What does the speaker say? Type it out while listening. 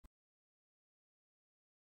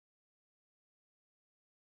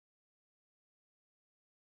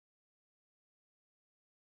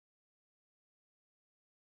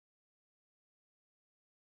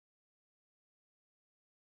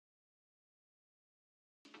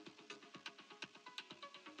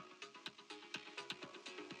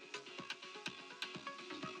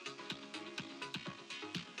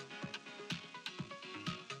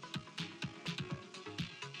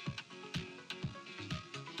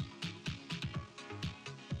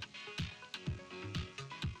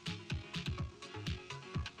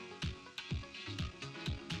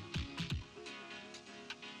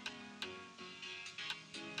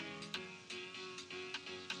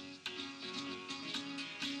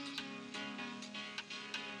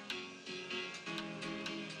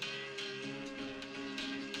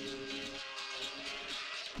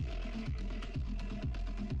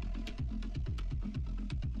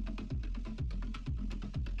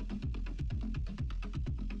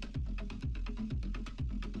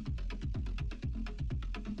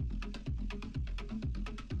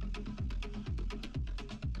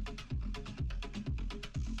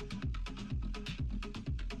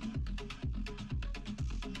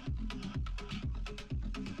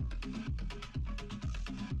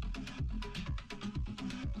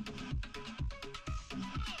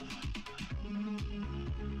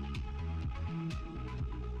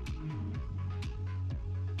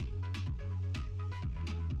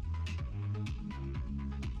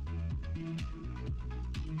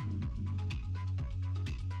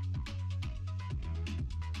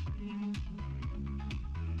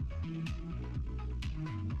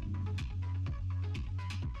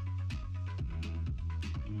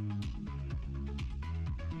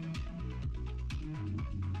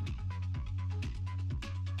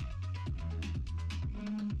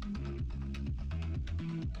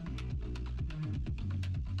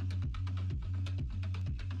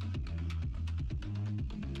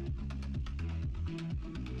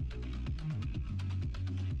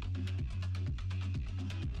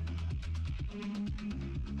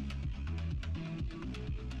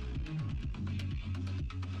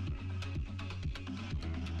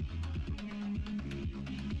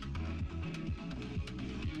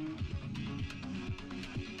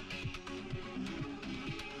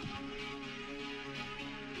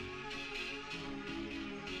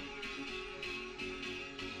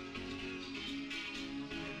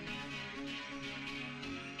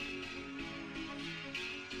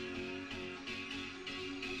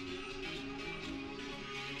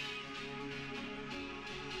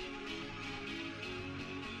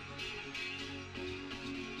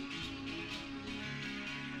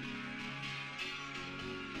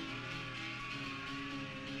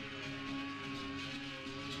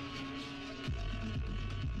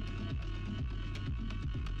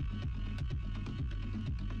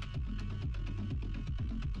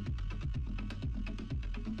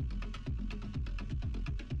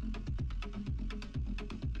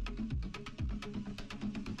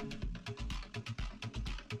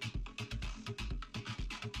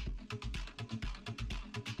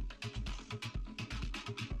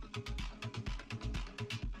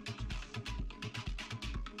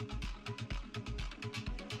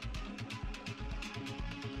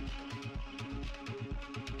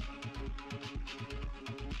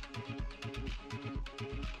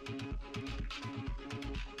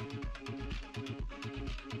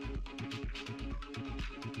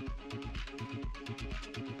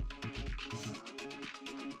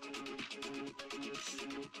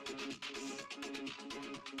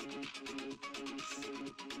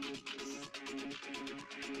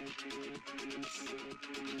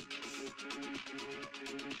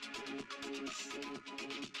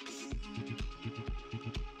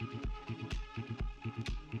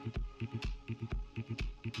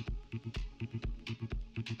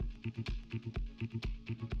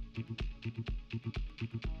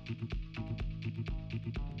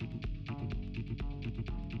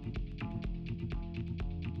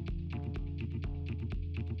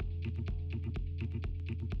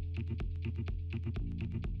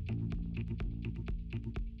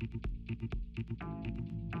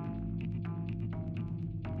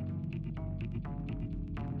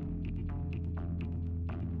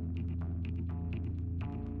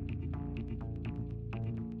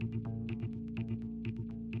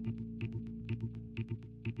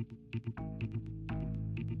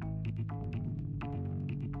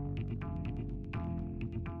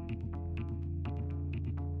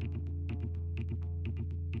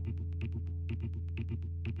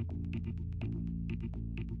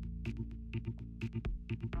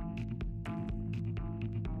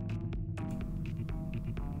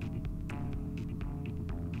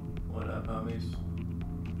Homies,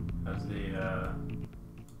 how's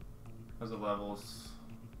the levels?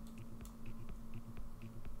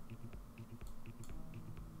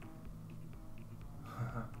 Just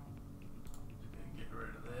gonna get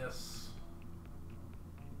rid of this.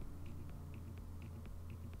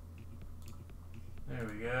 There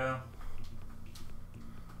we go.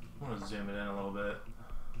 I want to zoom it in a little bit.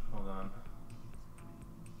 Hold on.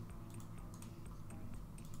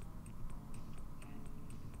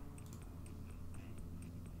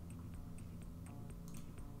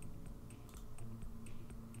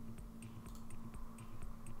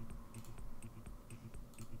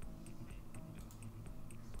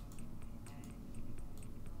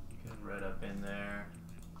 Right up in there.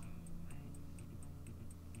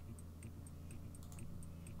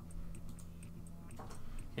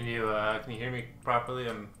 Can you hear me properly?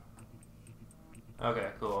 Okay,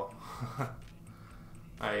 cool.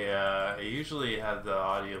 I usually have the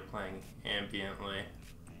audio playing ambiently,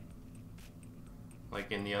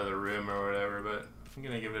 like in the other room or whatever, but I'm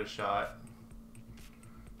gonna give it a shot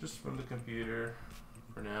just from the computer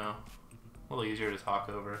for now. A little easier to talk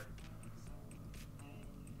over.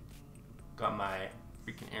 Got my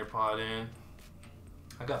freaking AirPod in.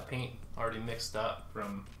 I got paint already mixed up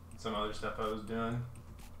from some other stuff I was doing.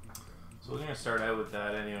 So we're gonna start out with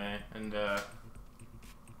that anyway. And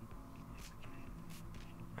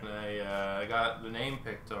I got the name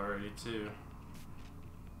picked already too.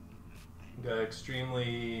 Got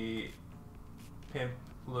extremely pimp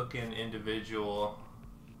looking individual.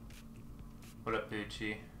 What up,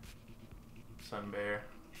 Gucci? Sun Bear.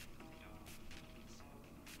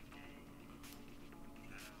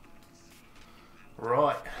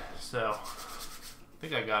 Right, so I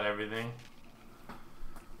think I got everything.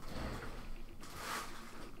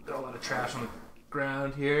 Got a lot of trash on the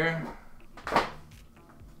ground here.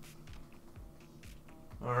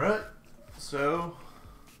 Alright, so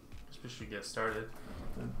I guess we should get started.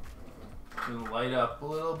 I'm gonna light up a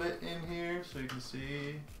little bit in here so you can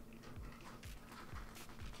see.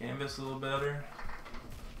 canvas a little better.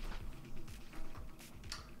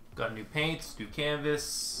 Got new paints, new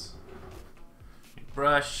canvas, new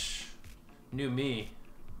brush, new me.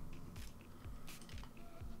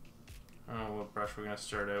 I don't know what brush we're going to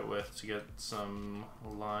start out with to get some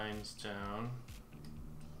lines down.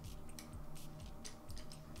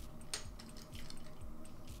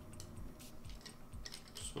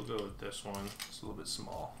 So we'll go with this one. It's a little bit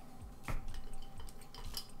small.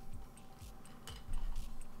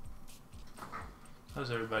 How's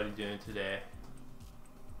everybody doing today?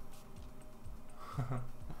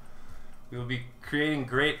 We will be creating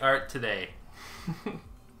great art today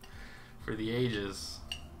for the ages.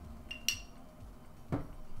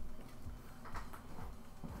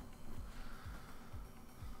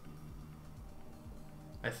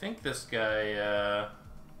 I think this guy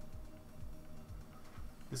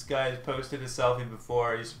has posted a selfie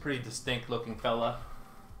before. He's a pretty distinct looking fella.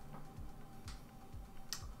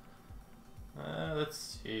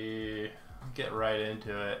 Let's see. Get right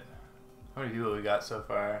into it. How many people we got so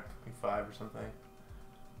far? Like 5 or something.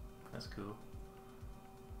 That's cool.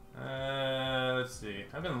 Let's see.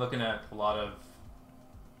 I've been looking at a lot of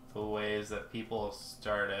the ways that people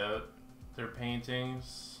start out their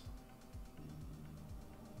paintings.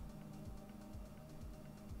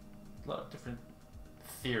 A lot of different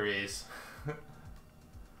theories.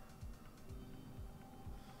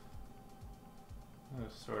 I'm gonna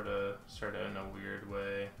sort of start out in a weird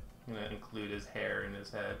way. I'm gonna include his hair in his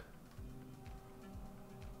head.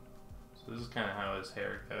 So this is kind of how his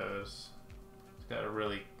hair goes. He's got a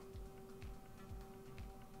really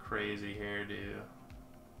crazy hairdo.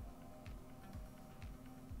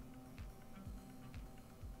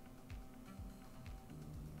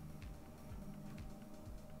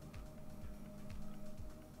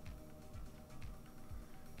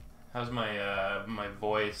 How's my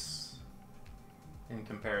voice in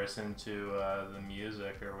comparison to the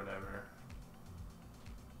music or whatever?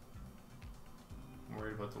 I'm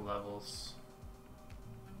worried about the levels.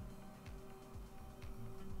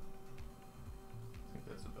 I think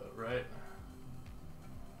that's about right.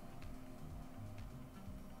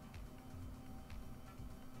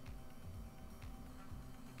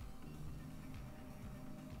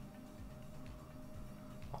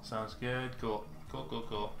 All sounds good. Cool.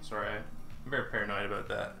 Cool. Sorry, I'm very paranoid about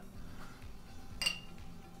that.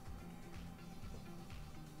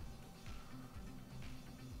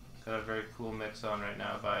 Got a very cool mix on right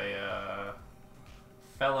now by a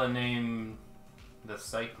fella named The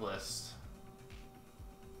Cyclist.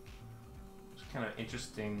 It's kind of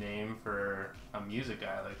interesting name for a music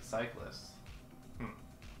guy like Cyclist. I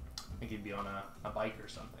think he'd be on a bike or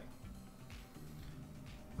something.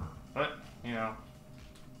 But, you know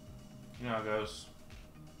how it goes.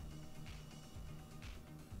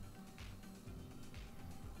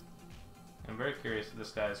 I'm very curious if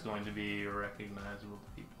this guy is going to be recognizable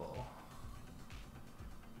to people.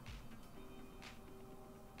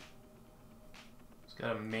 He's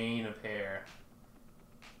got a mane of hair.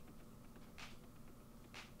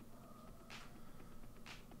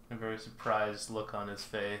 A very surprised look on his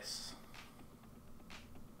face.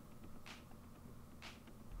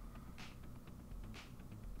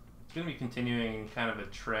 It's going to be continuing kind of a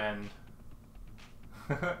trend.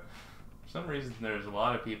 For some reason there's a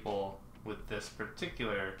lot of people with this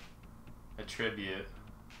particular attribute.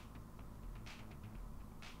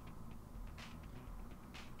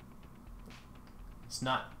 It's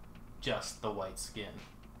not just the white skin.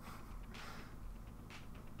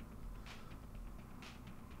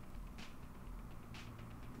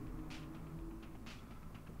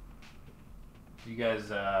 You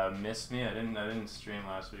guys missed me? I didn't stream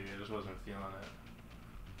last week. I just wasn't feeling it.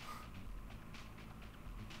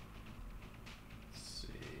 Let's see.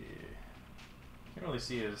 Can't really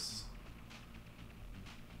see his.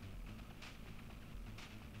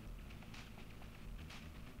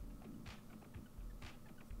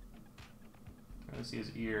 I can see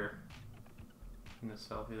his ear in the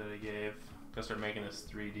selfie that I gave. Gotta start making this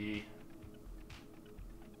 3D.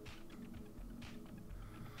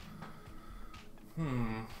 You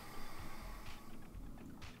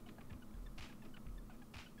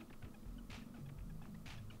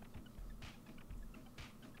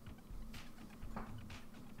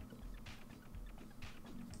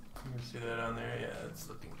can see that on there? Yeah, it's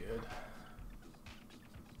looking good.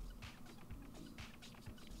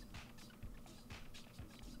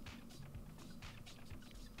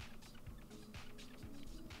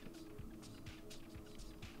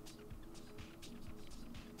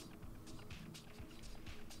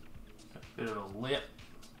 Bit of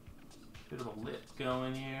a lip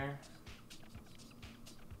going here.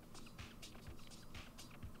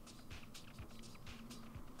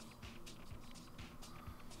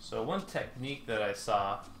 So one technique that I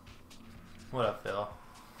saw. What up, Phil?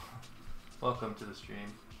 Welcome to the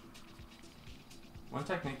stream. One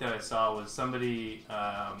technique that I saw was somebody,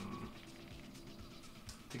 to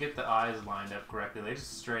get the eyes lined up correctly, they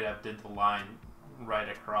just straight up did the line right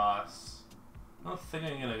across. I don't think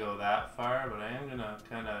I'm gonna go that far, but I am gonna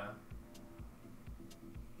kind of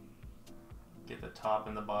get the top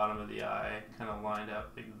and the bottom of the eye kind of lined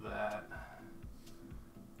up like that.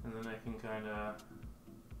 And then I can kind of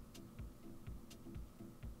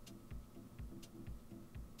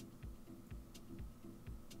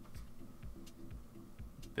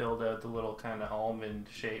build out the little kind of almond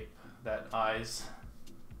shape that eyes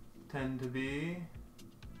tend to be.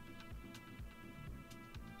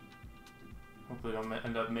 Hopefully I don't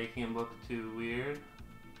end up making him look too weird.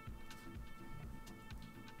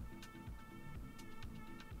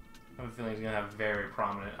 I have a feeling he's gonna have very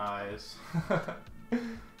prominent eyes. But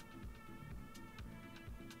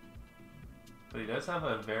he does have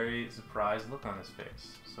a very surprised look on his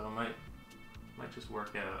face, so it might just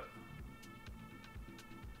work out.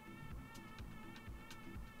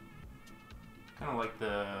 Kind of like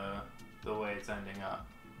the way it's ending up.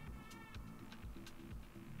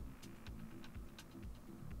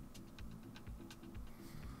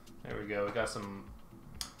 There we go. We got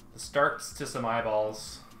the starts to some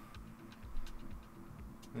eyeballs.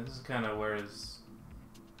 This is kind of where his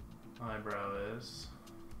eyebrow is.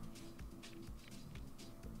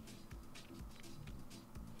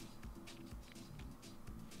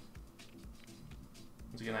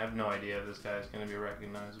 Once again, I have no idea if this guy's going to be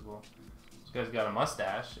recognizable. This guy's got a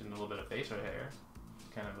mustache and a little bit of facial hair.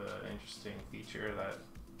 Kind of an interesting feature that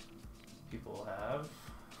people have.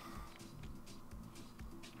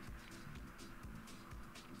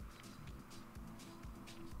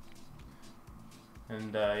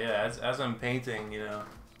 And yeah, as I'm painting, you know,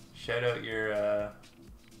 shout out your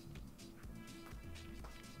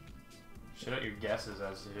guesses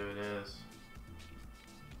as to who it is.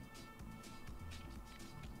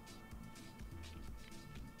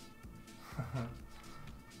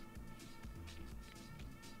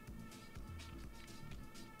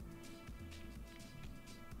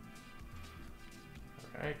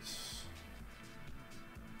 All right.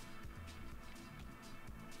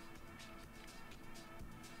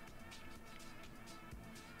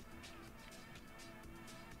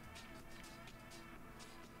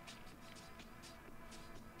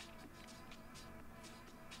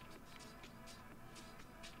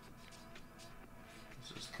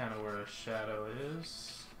 This is kind of where a shadow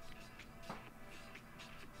is.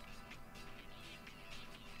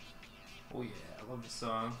 Oh yeah, I love the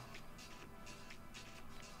song.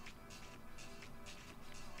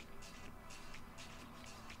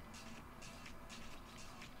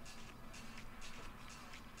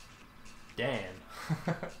 Dan.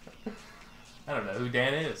 I don't know who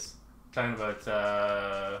Dan is. Talking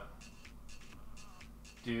about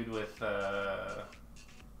dude with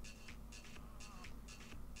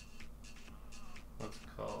what's it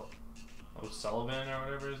called? O'Sullivan or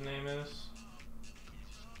whatever his name is.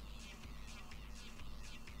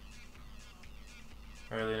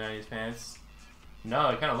 Early 90s pants. No,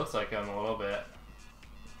 it kind of looks like him a little bit.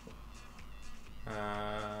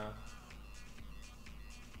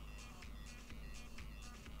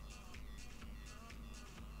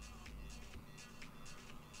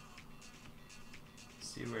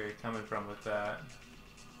 See where you're coming from with that.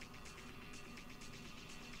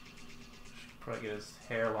 Should probably get his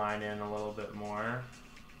hairline in a little bit more.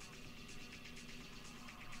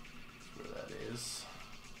 Where that is.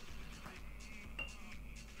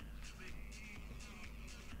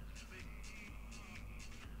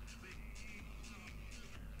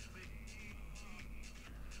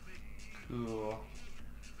 Cool.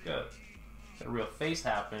 Got a real face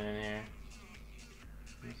happening in here.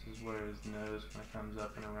 This is where his nose kind of comes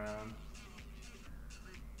up and around.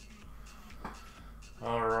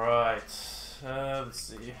 Alright. Let's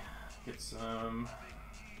see. Get some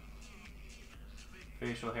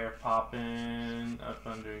facial hair popping up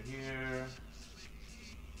under here.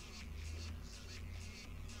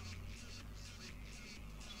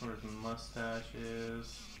 That's where his mustache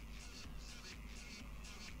is.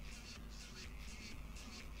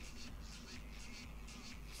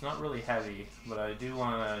 It's not really heavy, but I do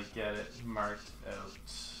want to get it marked out.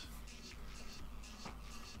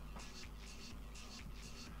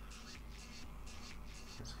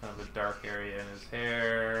 There's kind of a dark area in his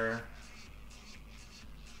hair.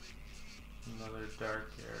 Another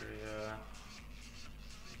dark area.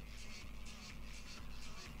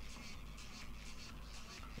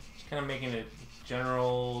 Just kind of making it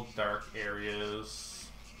general dark areas.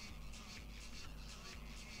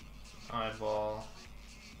 eyeball.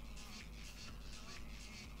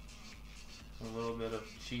 A little bit of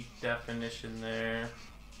cheek definition there.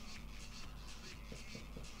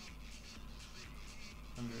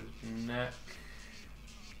 Under his neck.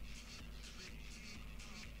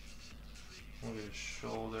 Look at his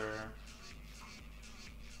shoulder.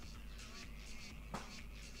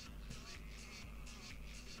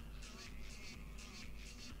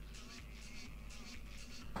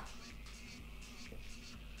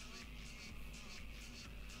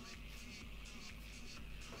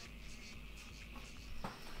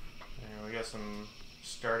 And we got some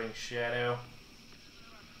starting shadow.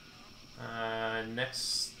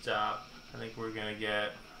 Next stop, I think we're gonna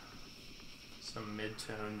get some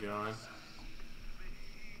mid-tone going.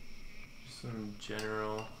 Some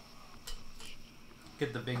general.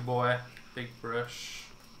 Get the big boy, big brush.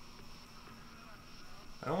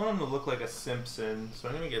 I don't want him to look like a Simpson, so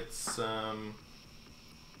I'm gonna get some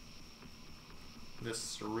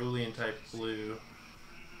this cerulean type blue.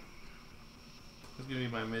 This is gonna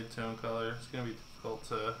be my mid-tone color. It's gonna be difficult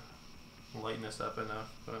to lighten this up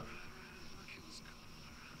enough, but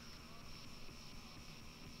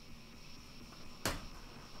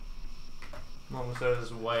I'm almost out of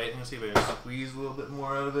this white. I'm gonna see if I can squeeze a little bit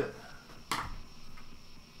more out of it.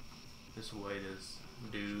 This white is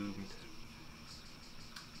doomed.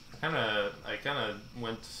 I kinda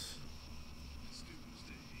went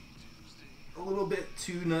a little bit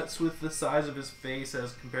too nuts with the size of his face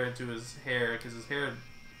as compared to his hair, because his hair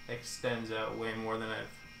extends out way more than I've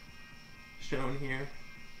shown here.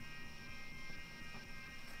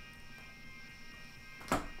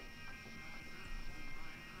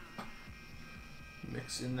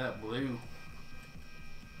 Mix in that blue.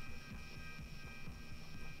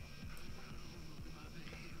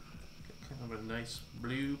 Get kind of a nice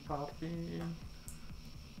blue pop in.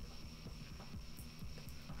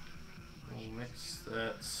 We'll mix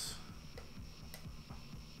that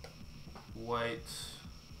white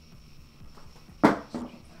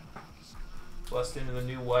plus into the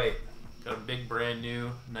new white. Got a big brand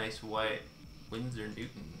new nice white Winsor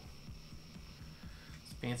Newton.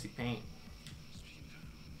 It's fancy paint.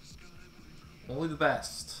 Only the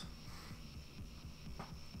best.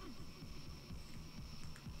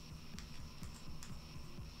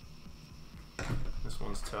 This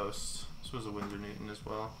one's toast. This was a Winsor Newton as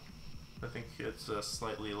well. I think it's a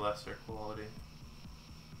slightly lesser quality.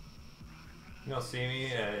 You don't see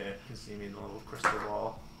me? Yeah, you can see me in the little crystal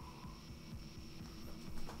ball.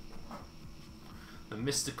 The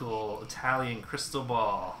mystical Italian crystal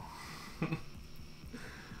ball.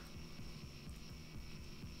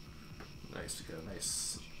 Nice, we got a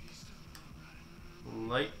nice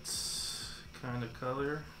light kind of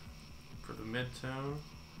color for the mid-tone.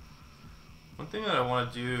 One thing that I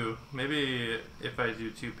want to do, maybe if I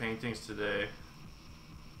do 2 paintings today,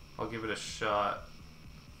 I'll give it a shot.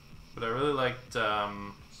 But I really liked that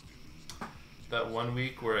one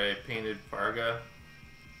week where I painted Varga,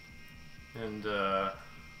 and I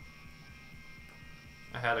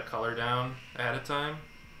had a color down ahead of time,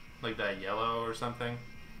 like that yellow or something.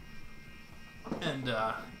 And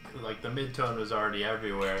like the mid-tone was already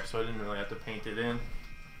everywhere, so I didn't really have to paint it in.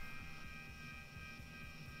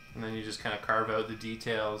 And then you just kind of carve out the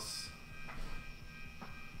details.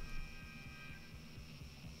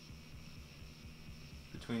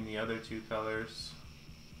 Between the other 2 colors.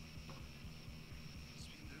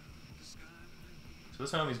 So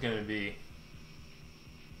this homie's going to be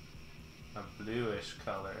a bluish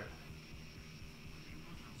color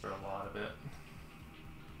for a lot of it.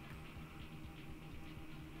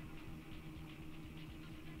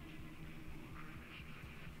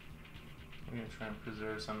 I'm going to try and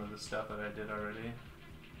preserve some of the stuff that I did already.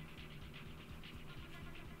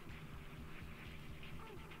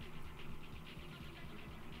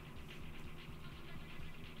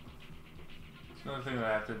 Another thing that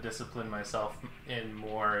I have to discipline myself in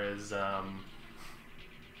more is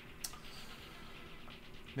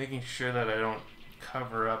making sure that I don't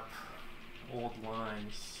cover up old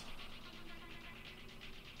lines.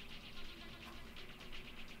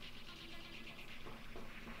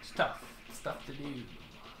 It's tough. Stuff to do.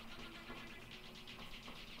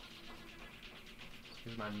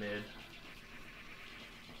 Here's my mid.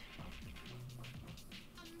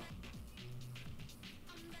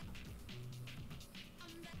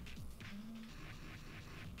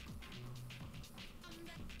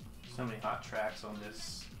 So many hot tracks on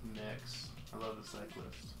this mix. I love the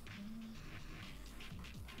Cyclist.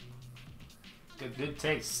 Got good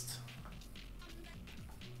taste.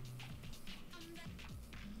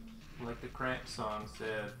 Like the Cramp song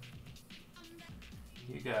said,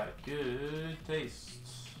 you got good taste.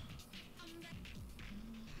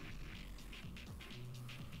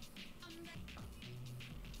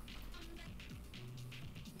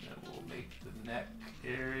 neck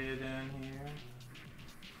area down here.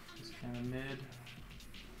 Just kind of mid.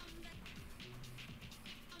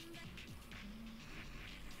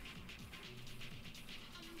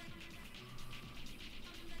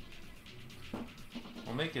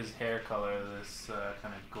 We'll make his hair color this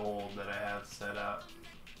kind of gold that I have set up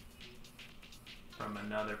from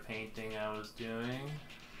another painting I was doing.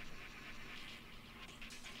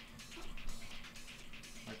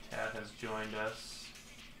 My cat has joined us.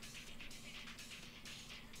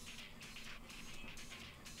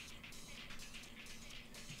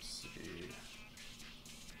 Let's see.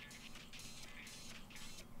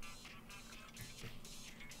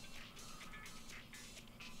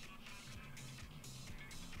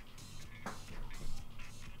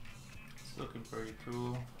 It's looking pretty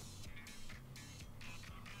cool.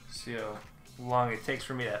 See how long it takes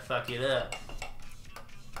for me to fuck it up.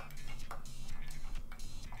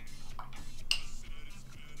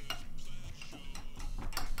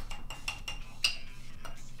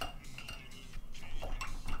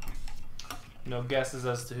 No guesses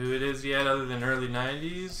as to who it is yet other than early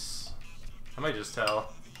 90s. I might just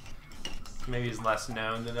tell. Maybe he's less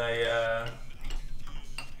known than I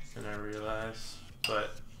realize.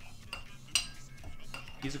 But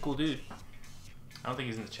he's a cool dude. I don't think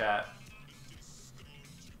he's in the chat.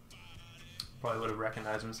 Probably would have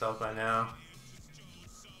recognized himself by now.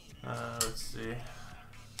 Let's see.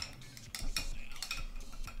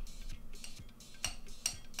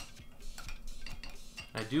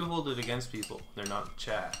 I do hold it against people. They're not in the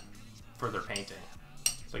chat for their painting.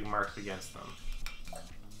 It's like marks against them.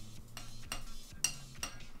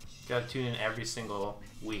 Gotta tune in every single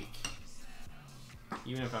week.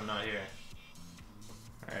 Even if I'm not here.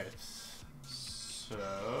 Alright.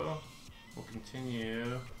 So we'll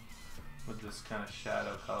continue with this kind of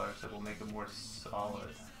shadow color so we'll make it more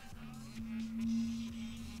solid.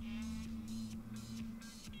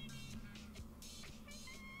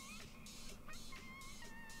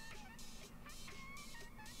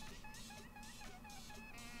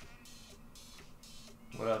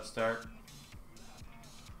 What up, Stark?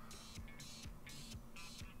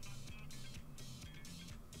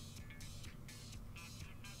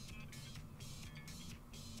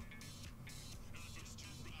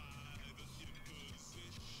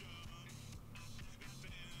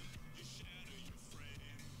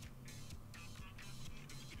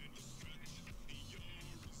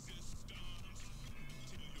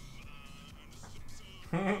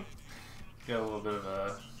 Got a little bit of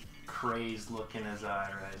a crazed look in his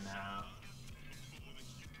eye right now.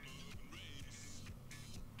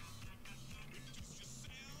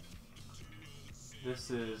 This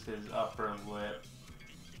is his upper lip.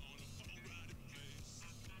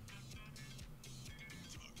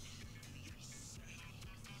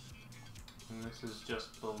 And this is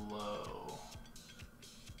just below.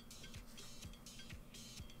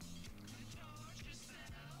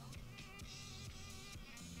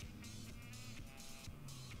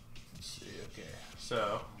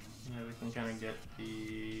 So, now we can kind of get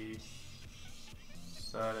the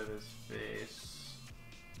side of his face.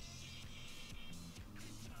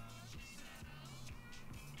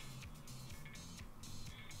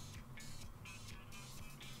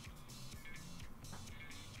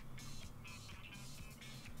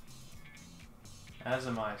 As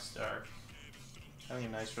am I, Stark. Having a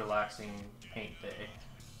nice relaxing paint day.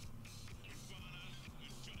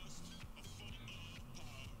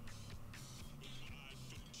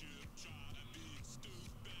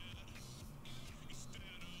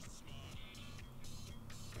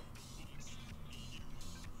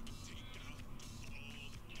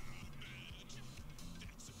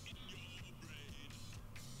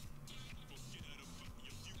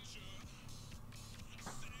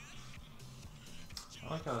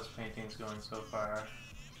 I like how this painting's going so far.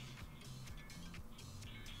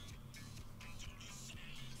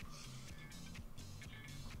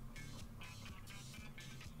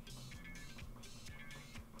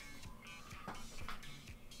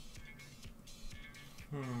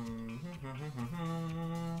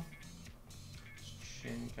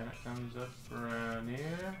 Chin kind of comes up around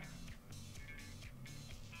here.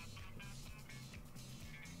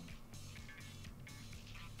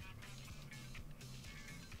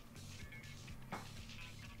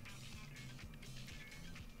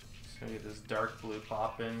 So we get this dark blue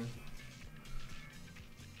popping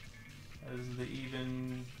as the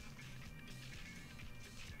even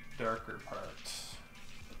darker part.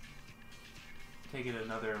 Take it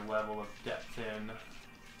another level of depth in.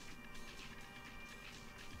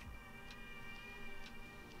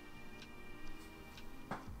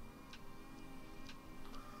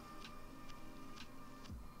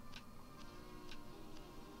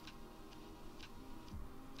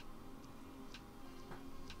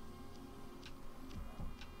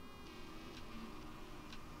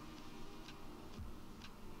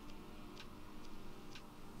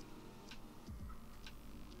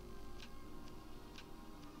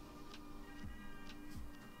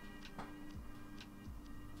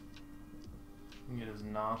 Get his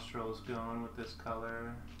nostrils going with this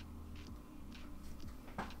color.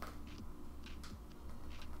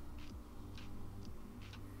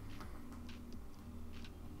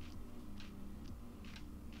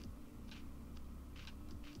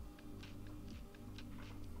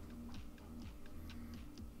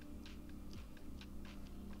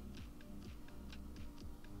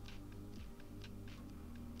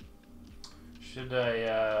 Should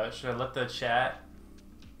I let the chat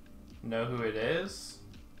know who it is?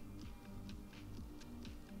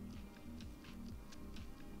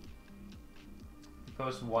 He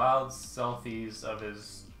posts wild selfies of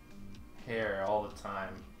his hair all the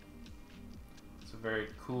time. It's a very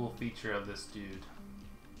cool feature of this dude,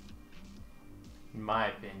 in my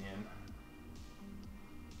opinion.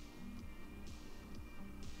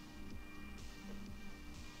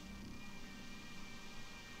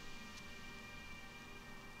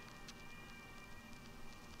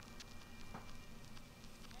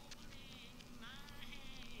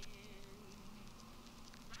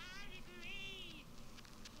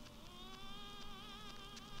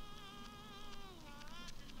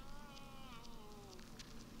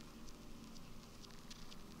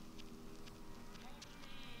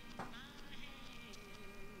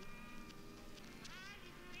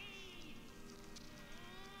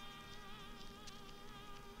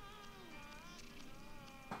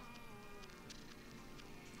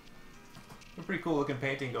 A pretty cool looking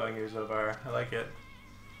painting going here so far. I like it.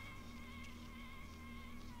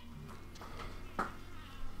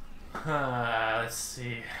 Let's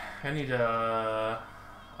see. I need a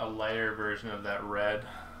lighter version of that red.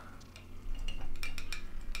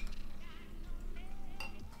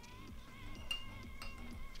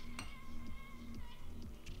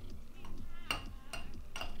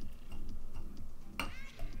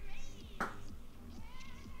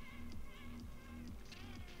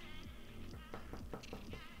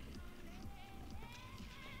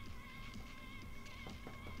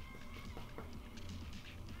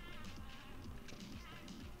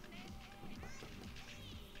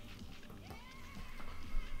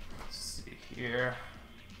 Here.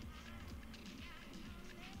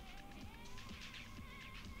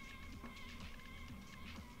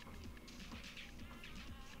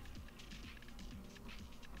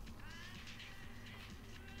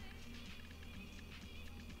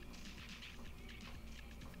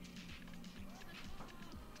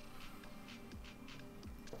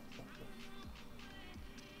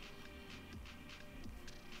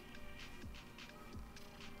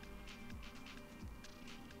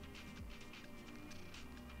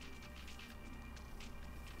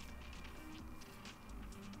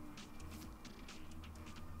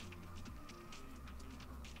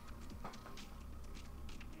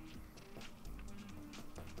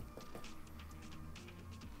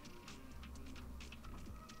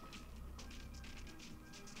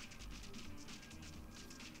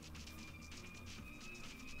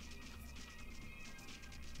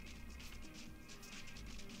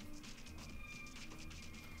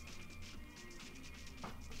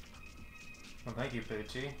 Well, thank you,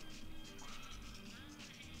 Poochie.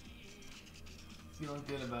 Feeling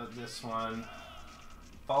good about this one.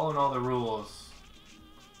 Following all the rules.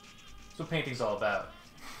 That's what painting's all about.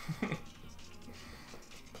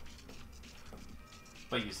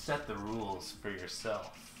 But you set the rules for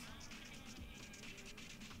yourself.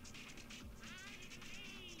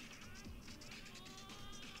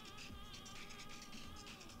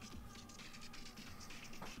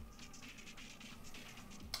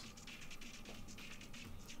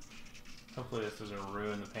 Hopefully this doesn't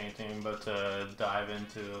ruin the painting, but to dive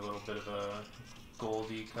into a little bit of a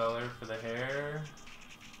goldy color for the hair.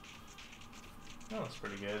 That looks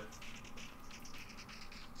pretty good.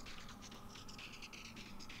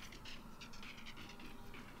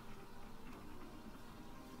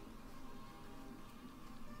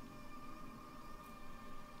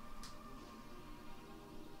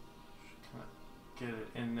 Kind of get it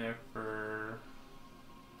in there for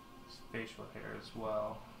facial hair as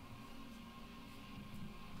well.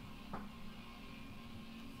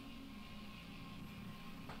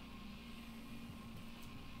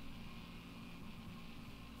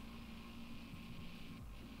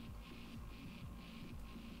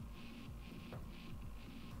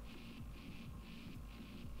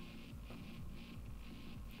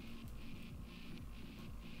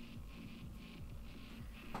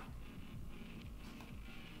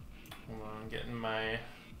 Hold on, getting my...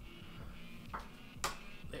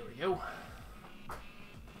 There we go.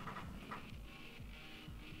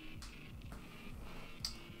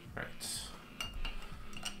 Right.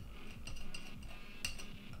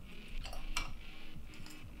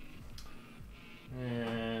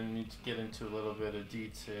 get into a little bit of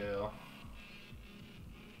detail.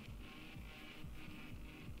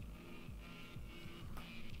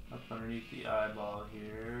 Up underneath the eyeball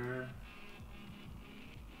here.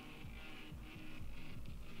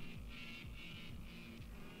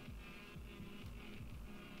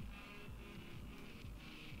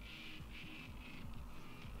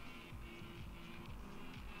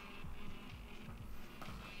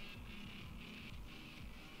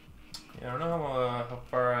 I don't know how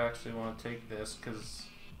far I actually want to take this, because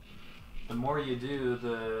the more you do,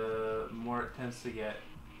 the more it tends to get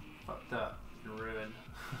fucked up and ruined.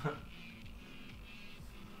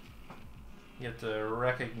 You have to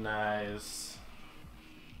recognize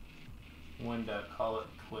when to call it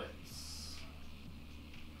quits.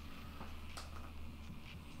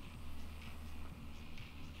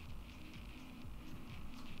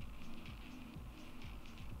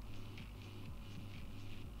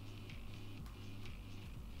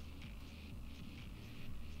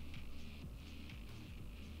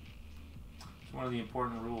 It's one of the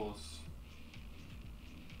important rules.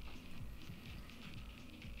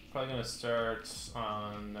 Probably gonna start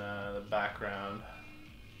on the background.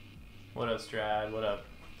 What up, Strad? What up,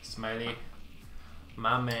 Smiley?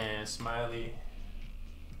 My man, Smiley.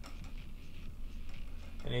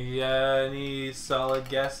 Any solid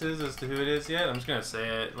guesses as to who it is yet? I'm just gonna say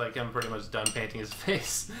it like I'm pretty much done painting his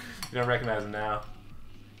face. You don't recognize him now.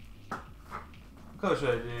 What color should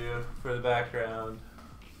I do for the background?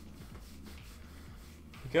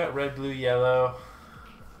 We got red, blue, yellow.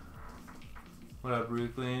 What up,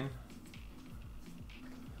 Brooklyn?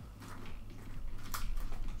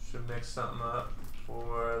 Should mix something up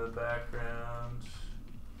for the background.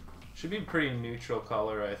 Should be pretty neutral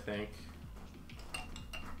color, I think.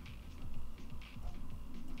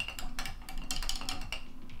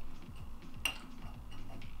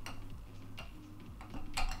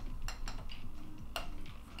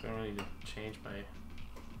 I don't need to change my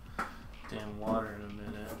damn water in a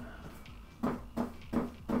minute.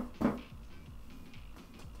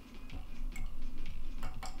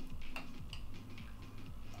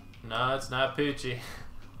 No, it's not Poochie.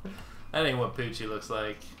 That ain't what Poochie looks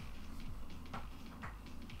like.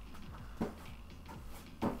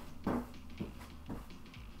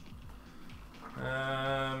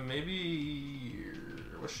 Maybe...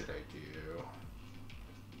 what should I do?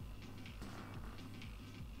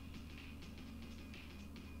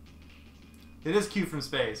 It is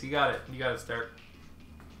QfromSpace. You got it. You got to start.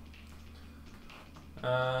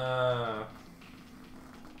 I'm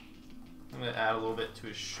going to add a little bit to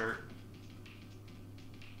his shirt.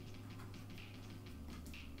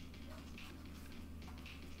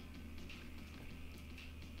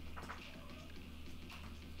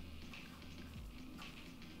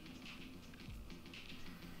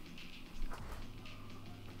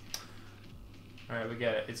 Alright, we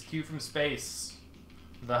get it. It's QfromSpace,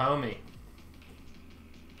 the homie.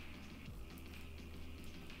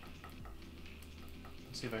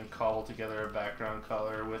 Let's see if I can cobble together a background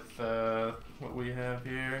color with what we have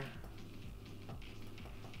here.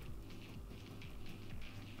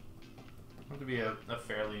 It would be a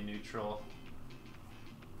fairly neutral.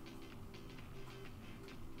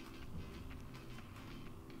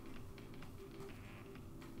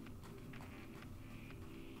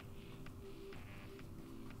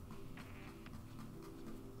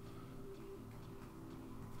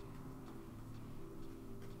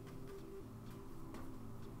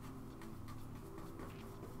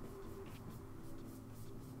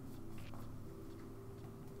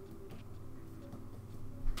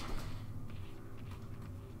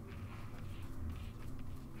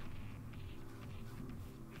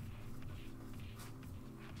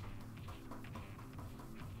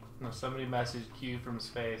 No, somebody messaged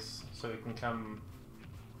QfromSpace so we can come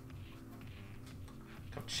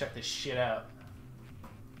check this shit out.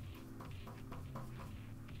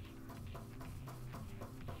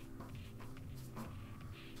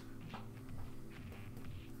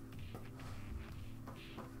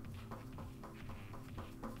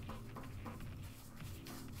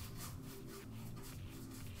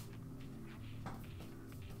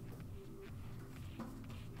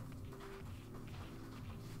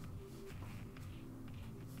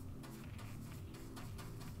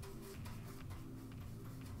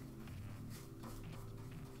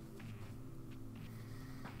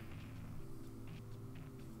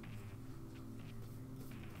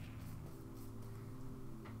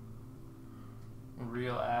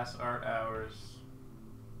 Real ass art hours.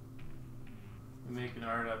 We're making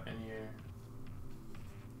art up in here.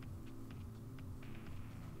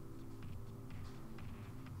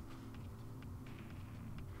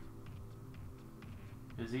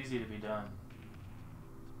 is easy to be done.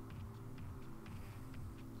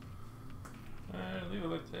 Leave it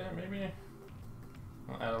like there, maybe.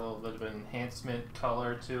 I'll add a little bit of enhancement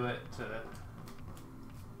color to it to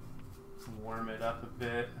warm it up a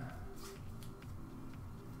bit.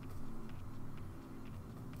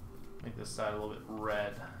 Make this side a little bit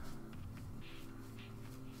red.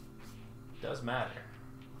 Does matter.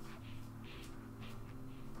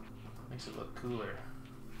 Makes it look cooler.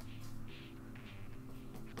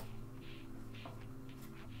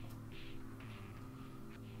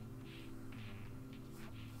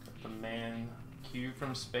 Got the man Q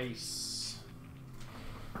from space.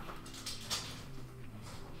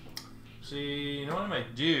 See, you know what I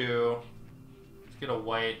might do? Just get a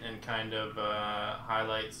white and kind of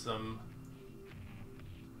highlight some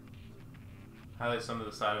of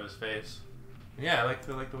the side of his face. Yeah, I like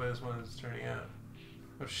the way this one is turning out.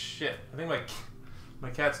 Oh shit! I think my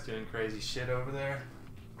cat's doing crazy shit over there.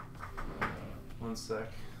 One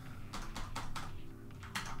sec.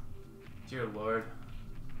 Dear Lord.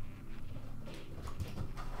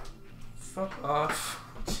 Fuck off!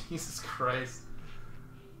 Jesus Christ.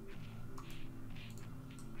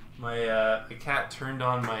 My cat turned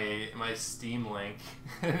on my Steam link,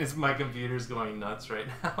 and my computer's going nuts right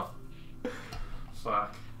now.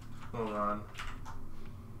 Fuck. Hold on.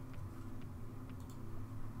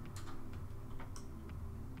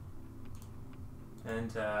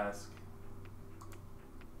 End task.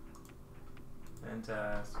 End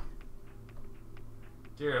task.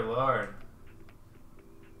 Dear Lord.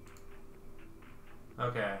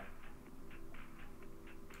 Okay.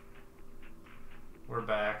 We're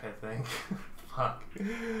back, I think. Fuck.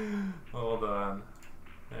 Hold on.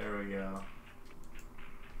 There we go.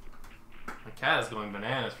 My cat is going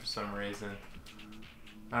bananas for some reason.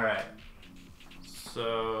 Alright.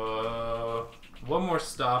 So, one more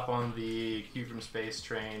stop on the Q from Space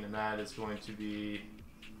train, and that is going to be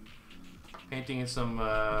painting in some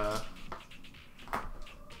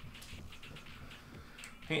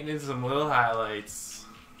little highlights.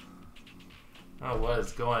 I don't know what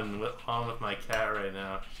is going on with my cat right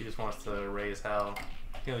now. She just wants to raise hell.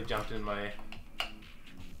 She only jumped in my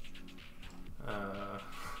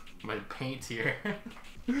my paint here.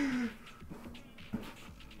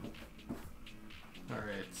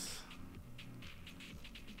 Alright.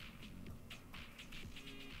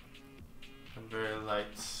 A very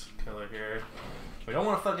light color here. We don't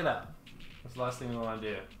want to fuck it up. That's the last thing we want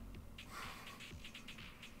to do.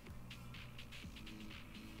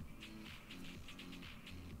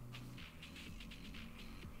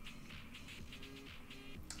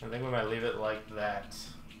 I think we might leave it like that.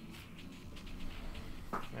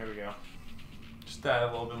 There we go. Just add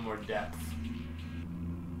a little bit more depth.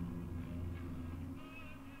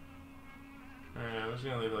 Alright, I'm just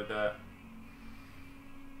gonna leave it like that.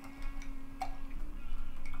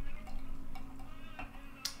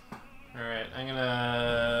 Alright, I'm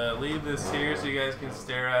gonna leave this here so you guys can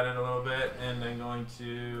stare at it a little bit, and I'm going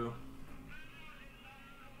to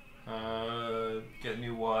get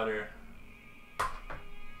new water.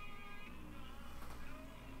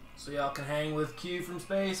 So y'all can hang with Q from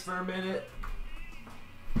space for a minute.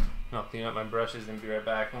 I'll clean up my brushes and be right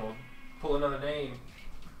back, and we'll pull another name.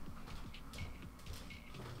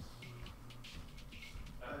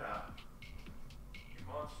 You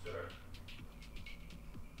monster.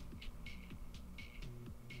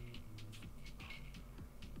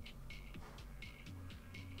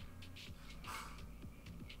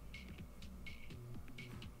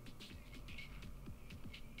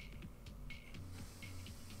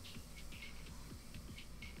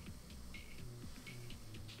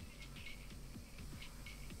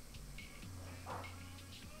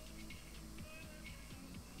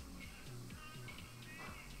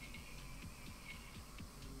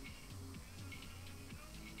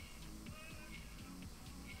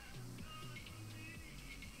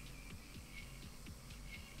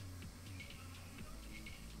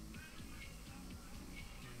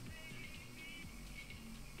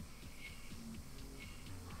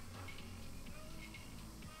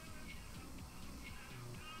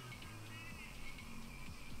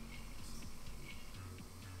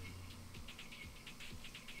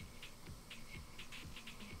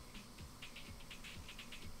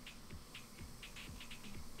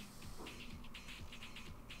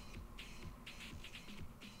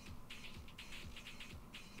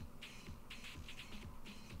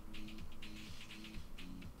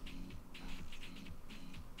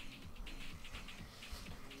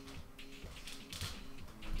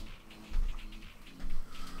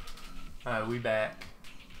 We back.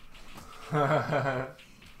 That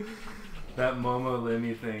Momo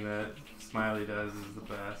Lemmy thing that Smiley does is the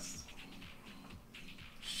best.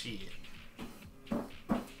 Shit.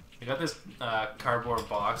 I got this cardboard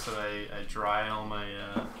box that I dry all my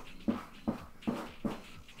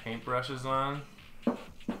paintbrushes on.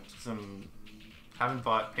 Haven't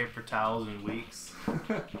bought paper towels in weeks.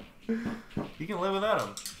 You can live without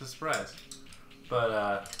them. It's a surprise.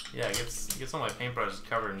 But yeah, it gets all my paintbrushes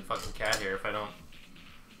covered in fucking cat hair if I don't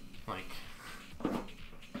like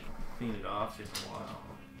clean it off in a while.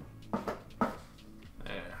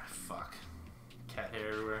 Fuck. Cat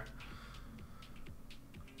hair everywhere.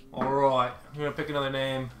 Alright, I'm gonna pick another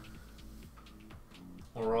name.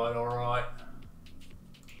 Alright, alright.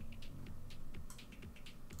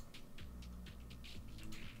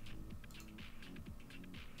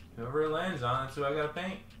 Whoever it lands on, that's who I gotta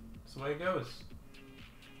paint. That's the way it goes.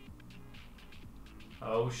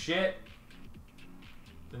 Oh shit.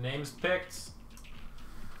 The name's picked.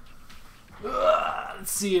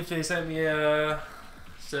 Let's see if they sent me a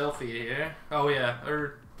selfie here. Oh yeah,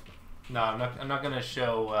 or no, I'm not gonna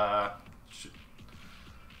show.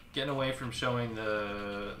 Getting away from showing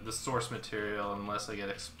the source material unless I get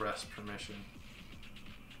express permission.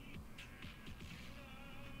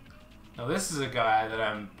 Now this is a guy that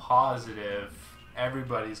I'm positive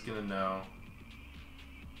everybody's gonna know.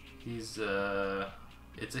 He's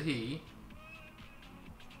it's a he.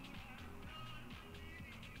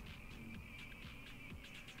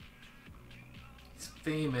 He's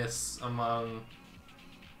famous among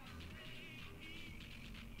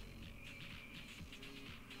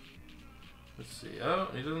let's see. Oh,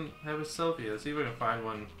 he doesn't have a selfie. Let's see if I can find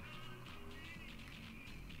one.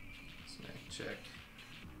 Let's check.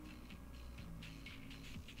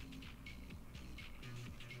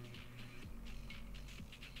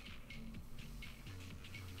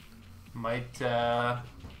 Might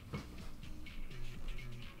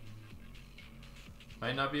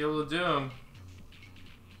not be able to do him.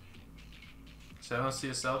 So I don't see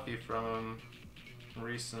a selfie from him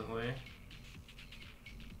recently.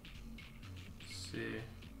 Let's see.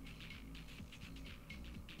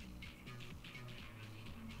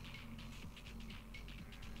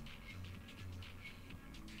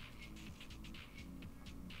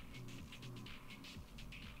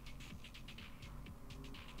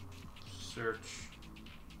 Search.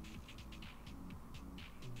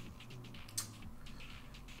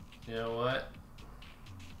 You know what?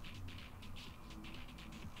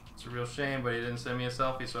 It's a real shame, but he didn't send me a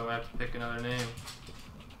selfie, so I'm gonna have to pick another name.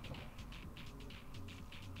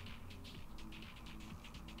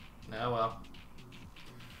 Oh well.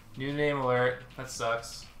 New name alert. That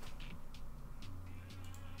sucks.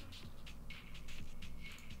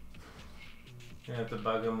 Gonna have to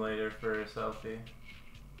bug him later for a selfie.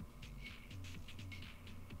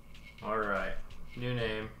 Alright, new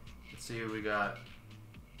name. Let's see who we got.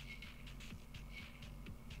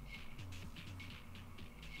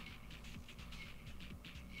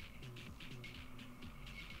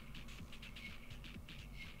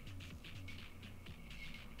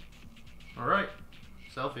 Alright,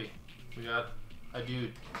 selfie. We got a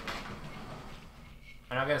dude.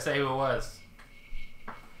 I'm not gonna say who it was.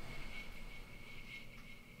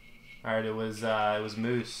 Alright, it was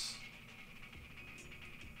Moose.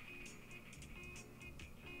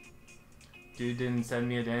 Dude didn't send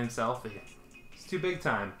me a damn selfie. It's too big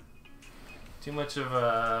time. Too much of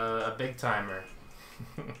a big timer.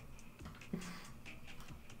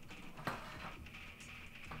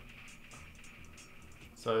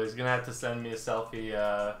 So he's gonna have to send me a selfie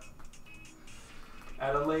at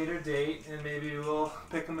a later date, and maybe we'll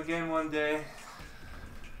pick him again one day.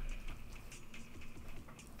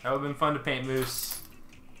 That would have been fun to paint Moose.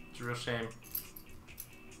 It's a real shame.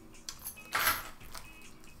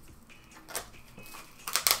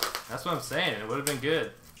 That's what I'm saying. It would have been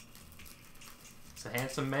good. It's a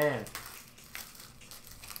handsome man.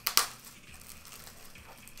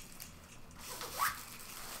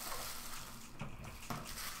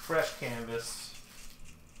 Fresh canvas.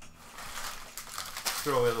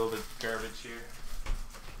 Throw away a little bit of garbage here.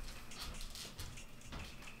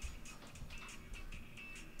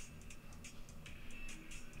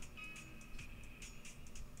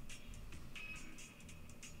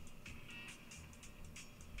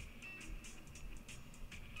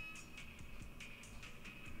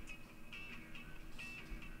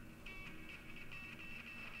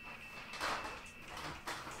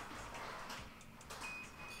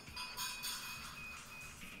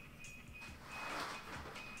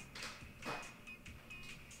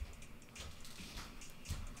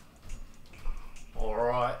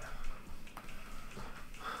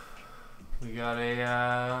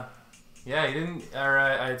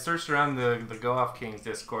 searched around the Go Off Kings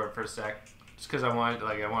Discord for a sec, just because I wanted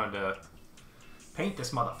to paint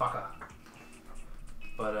this motherfucker.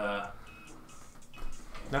 But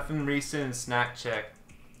nothing recent in Snack Check,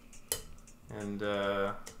 and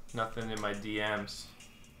nothing in my DMs.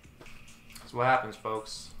 That's what happens,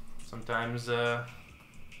 folks. Sometimes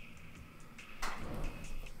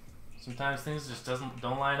things just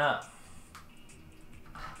don't line up.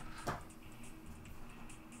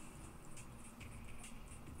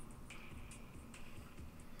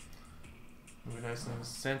 We're nice and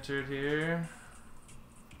centered here.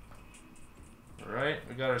 Alright,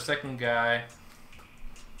 we got our second guy.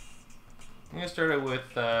 I'm gonna start it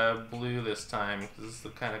with blue this time, because this is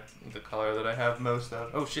the color that I have most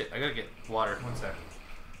of. Oh shit, I gotta get water. One sec.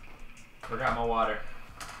 Forgot my water.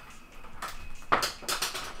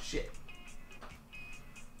 Shit.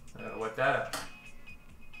 I gotta wipe that up.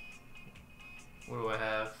 What do I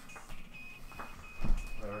have?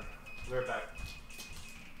 Whatever. Be right back.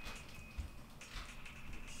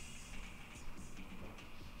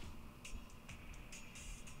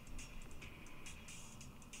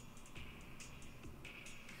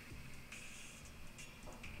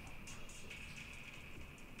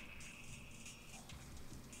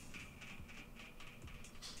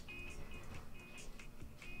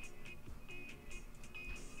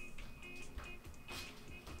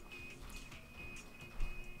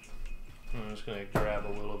 I'm just gonna grab a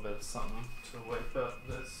little bit of something to wipe up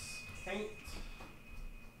this paint.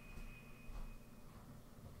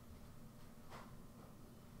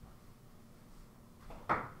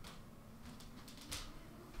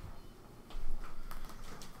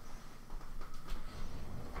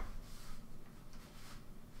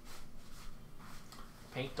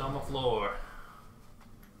 Paint on the floor.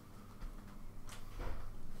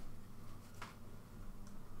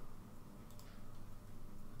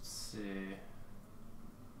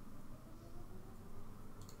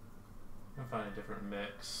 I'll find a different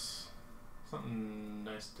mix. Something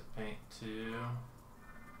nice to paint too.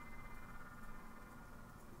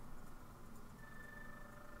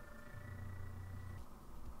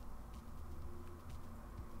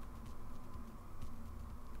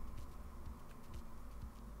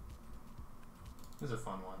 This is a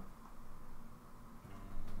fun one.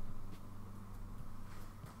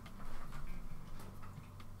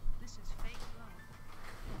 This is fake love.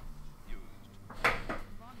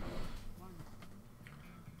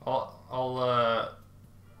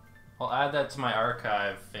 I'll add that to my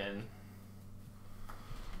archive, Finn.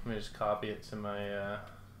 Let me just copy it to my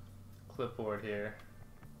clipboard here.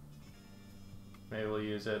 Maybe we'll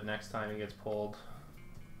use it next time it gets pulled.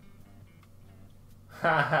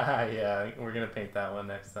 Yeah, we're gonna paint that one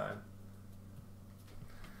next time.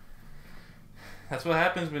 That's what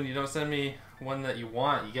happens when you don't send me one that you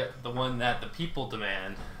want. You get the one that the people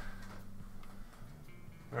demand.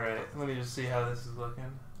 Alright, let me just see how this is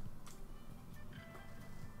looking.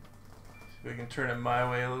 See if we can turn it my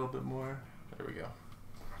way a little bit more. There we go.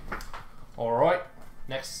 Alright,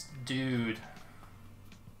 next dude.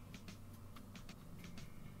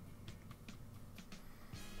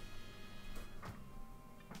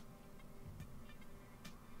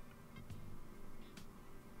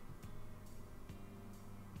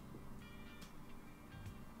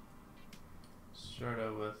 Start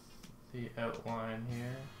out with the outline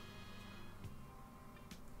here.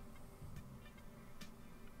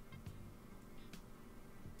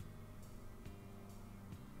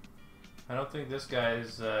 I don't think this guy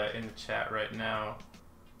is in the chat right now,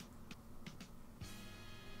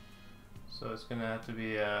 so it's gonna have to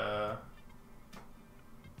be a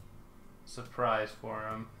surprise for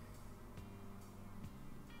him.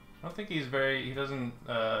 I don't think he doesn't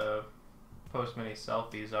post many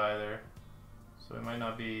selfies either, so it might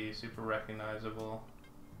not be super recognizable.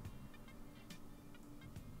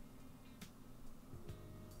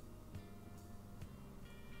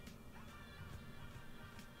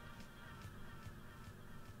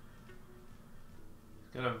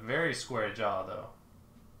 He's got a very square jaw though.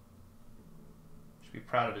 Should be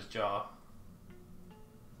proud of his jaw.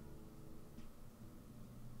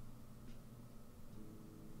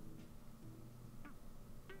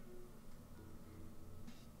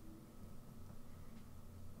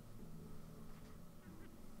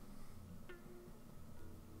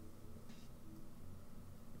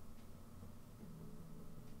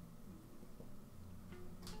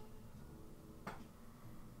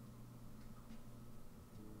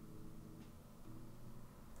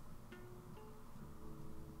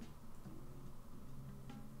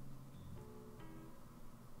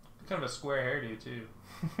 Kind of a square hairdo too.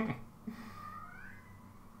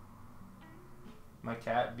 My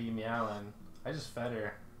cat be meowing. I just fed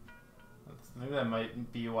her. Maybe that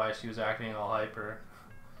might be why she was acting all hyper.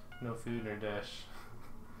 No food in her dish.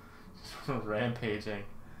 Just rampaging.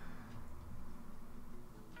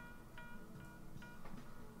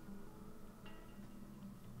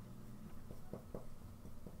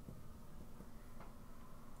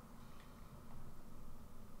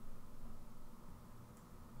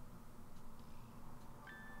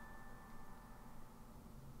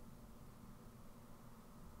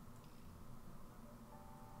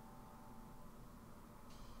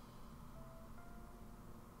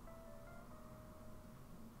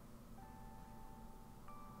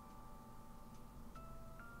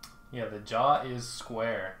 Yeah, the jaw is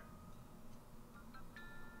square.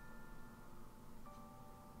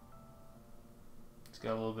 It's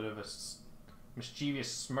got a little bit of a mischievous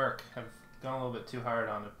smirk. I've gone a little bit too hard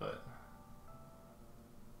on it, but...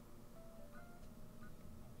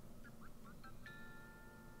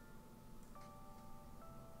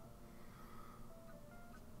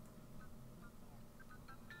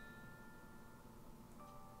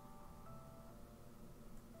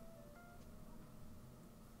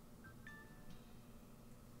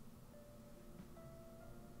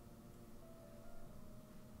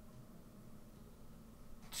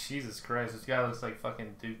 Jesus Christ, this guy looks like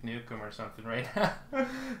fucking Duke Nukem or something right now.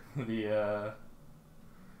 The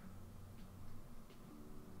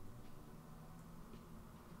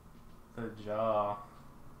jaw.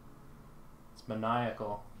 It's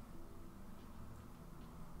maniacal.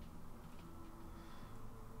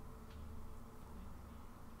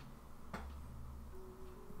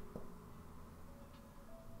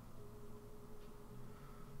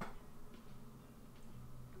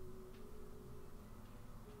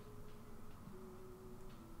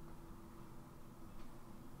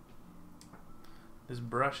 This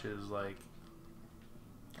brush is like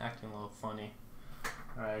acting a little funny.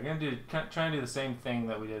 Alright, I'm gonna try and do the same thing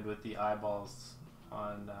that we did with the eyeballs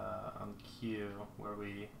on Q, where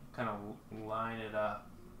we kind of line it up.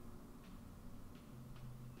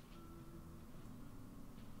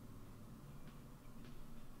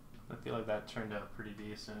 I feel like that turned out pretty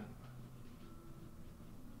decent.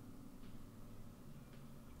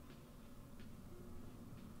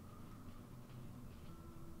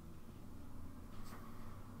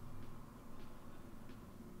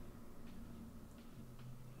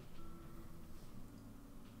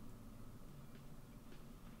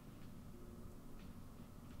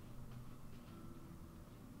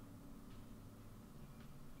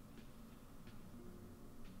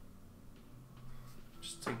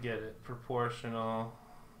 To get it proportional.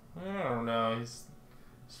 I don't know, his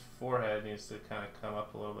forehead needs to kind of come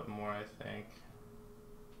up a little bit more, I think.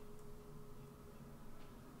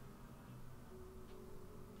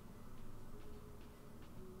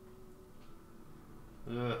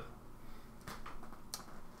 Ugh.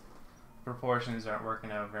 Proportions aren't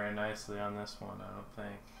working out very nicely on this one, I don't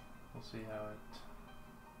think. We'll see how it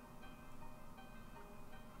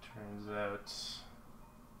turns out.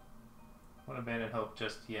 Won't abandon hope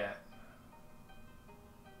just yet.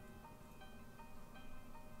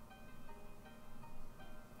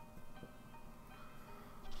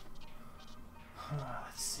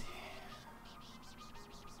 Let's see.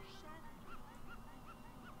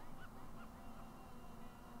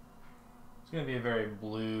 It's going to be a very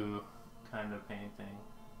blue kind of painting.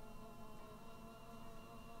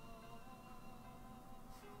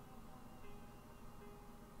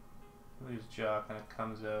 His jaw kind of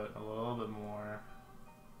comes out a little bit more.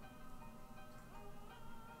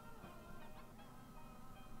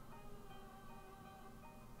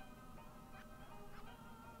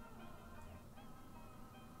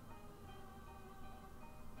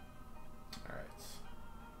 Alright.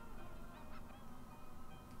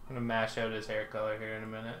 I'm going to mash out his hair color here in a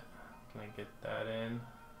minute. Can I get that in?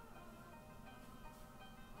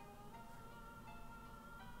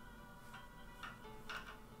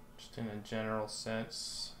 In a general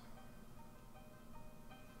sense.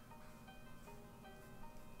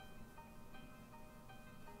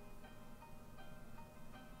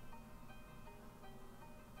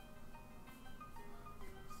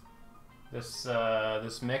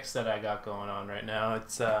 This mix that I got going on right now,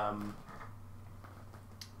 it's some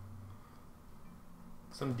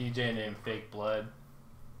DJ named Fake Blood,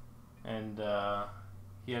 and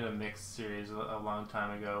he had a mix series a long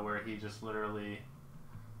time ago where he just literally,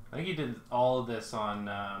 I think he did all of this on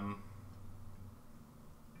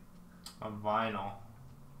vinyl.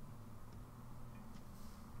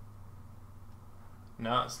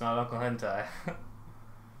 No, it's not Uncle Hentai.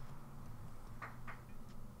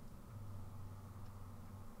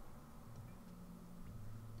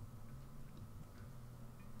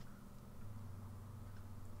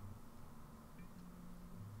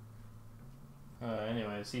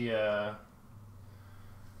 Is he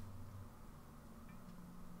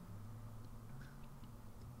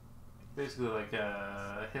basically like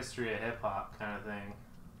a history of hip hop kind of thing,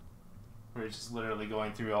 where he's just literally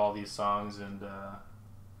going through all these songs and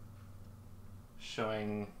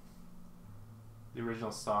showing the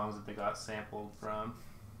original songs that they got sampled from.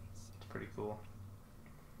 It's pretty cool.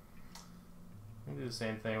 We do the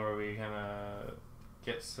same thing where we kind of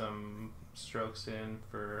get some strokes in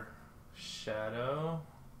for shadow.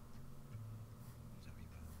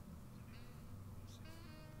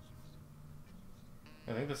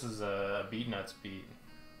 I think this is a Beatnuts beat.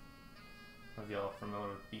 If y'all are familiar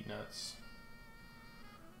with Beatnuts.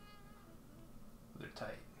 They're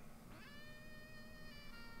tight.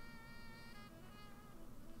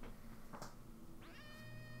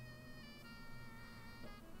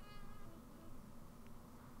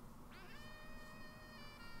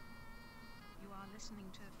 You are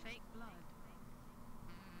listening to Fake Blood.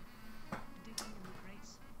 Digging in the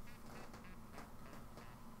Grace.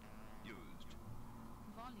 Used.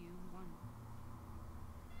 Volume 1.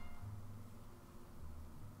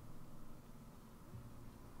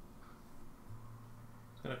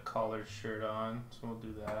 He's got a collared shirt on, so we'll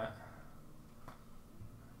do that.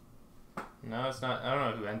 No, it's not. I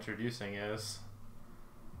don't know who introducing is.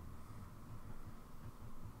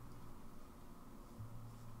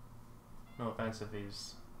 No offense if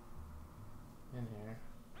he's in here.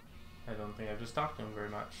 I don't think I've just talked to him very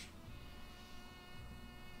much.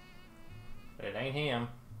 But it ain't him.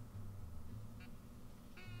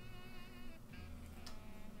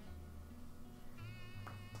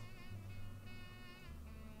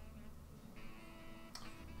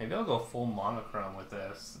 Maybe I'll go full monochrome with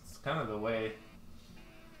this. It's kind of the way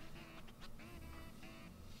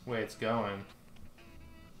it's going.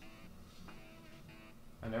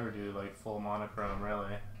 I never do like full monochrome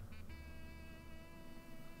really.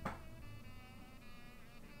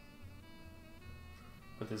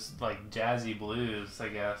 But this like jazzy blues, I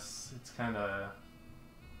guess, it's kind of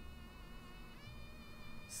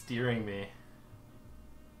steering me.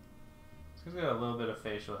 He's got a little bit of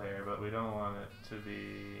facial hair, but we don't want it to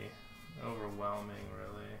be overwhelming,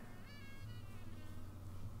 really.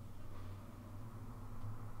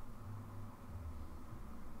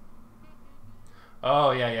 Oh,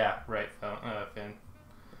 yeah, right, Finn.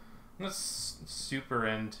 I'm just super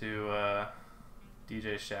into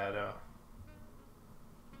DJ Shadow.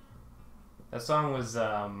 That song was,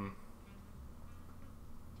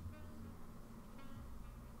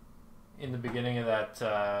 in the beginning of that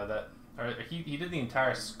or he did the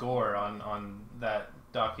entire score on that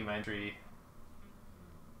documentary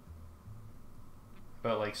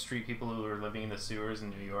about like street people who were living in the sewers in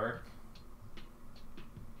New York.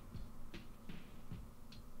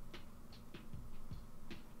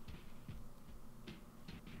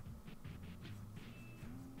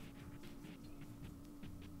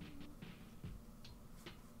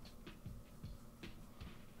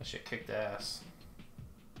 That shit kicked ass.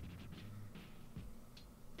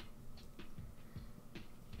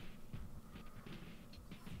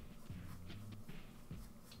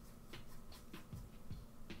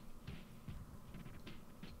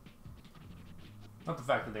 Not the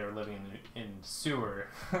fact that they were living in sewer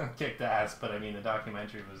kicked ass, but I mean the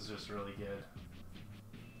documentary was just really good.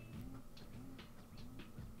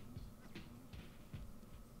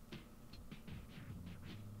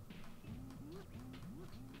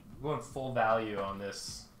 I'm going full value on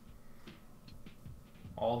this.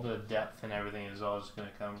 All the depth and everything is all just going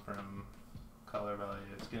to come from color value.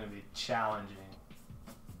 It's going to be challenging.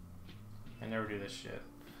 I never do this shit.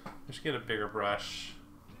 Just get a bigger brush.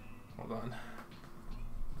 Hold on.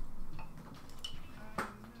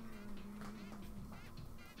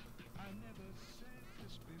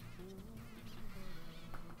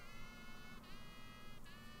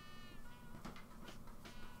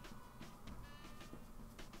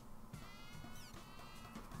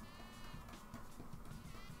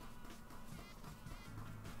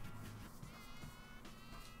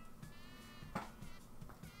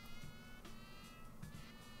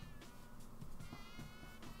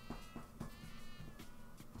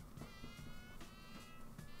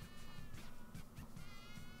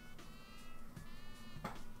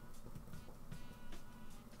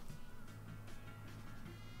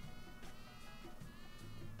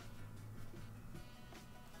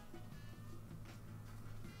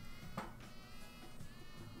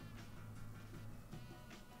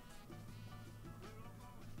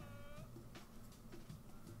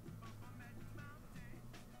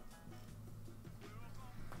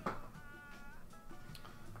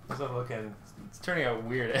 How's that looking? It's turning out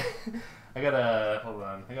weird. I gotta, hold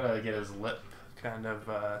on, I gotta get his lip kind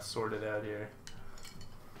of sorted out here.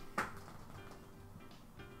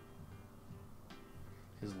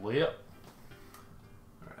 His lip.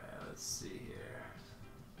 Alright, let's see here.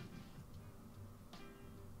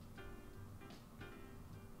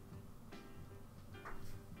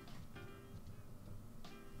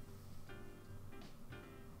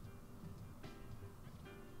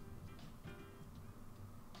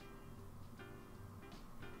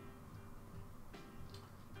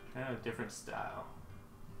 Kind of a different style.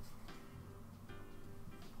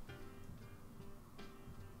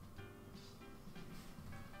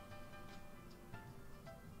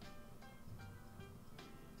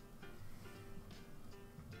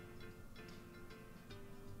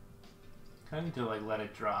 I need to like let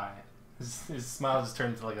it dry. His smile just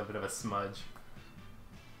turned into like a bit of a smudge.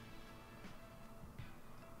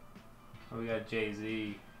 Oh, we got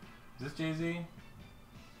Jay-Z. Is this Jay-Z?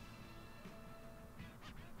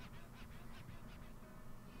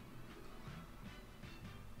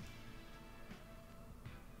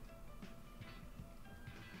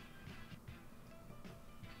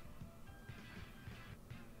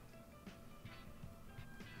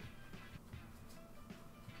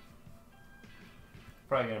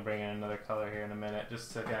 Probably gonna bring in another color here in a minute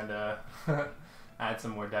just to kind of add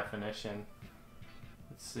some more definition.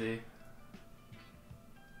 Let's see.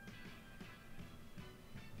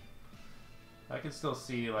 I can still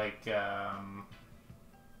see like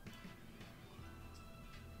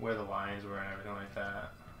where the lines were and everything like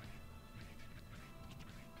that.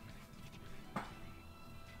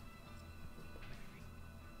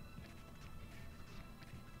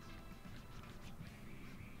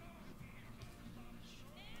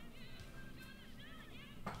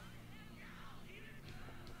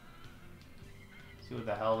 See what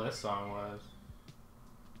the hell this song was.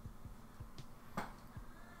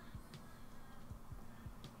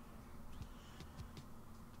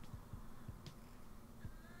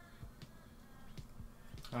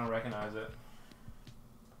 I don't recognize it.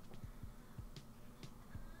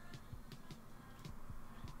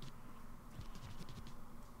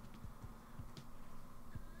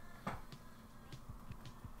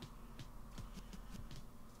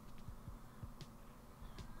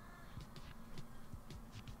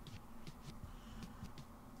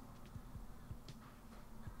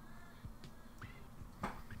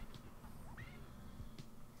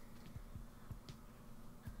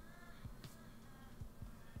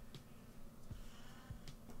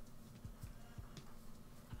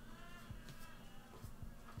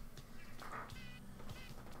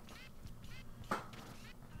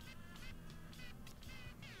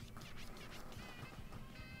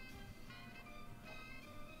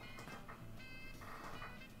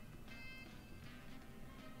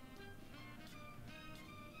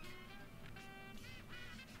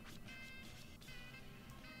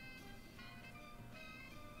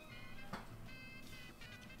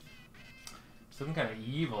 Something kind of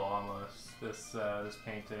evil almost, this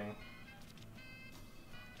painting.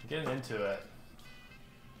 I'm getting into it.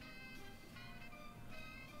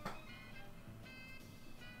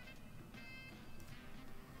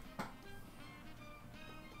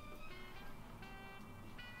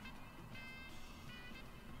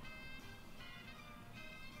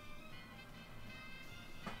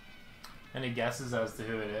 Any guesses as to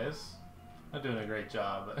who it is? I'm doing a great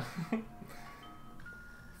job, but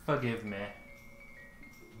forgive me.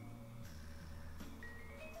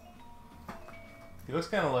 He looks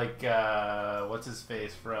kind of like, what's his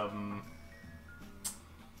face from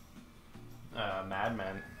Mad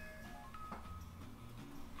Men.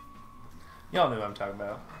 Y'all know who I'm talking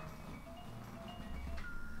about.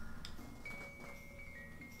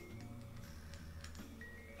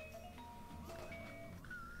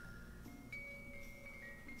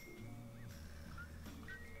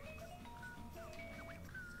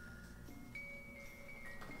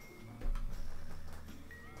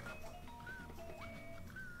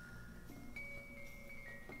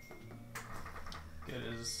 Get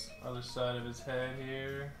his other side of his head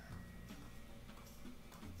here.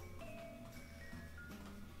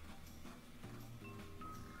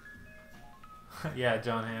 Yeah,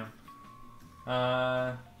 John Hamm.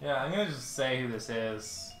 Yeah, I'm gonna just say who this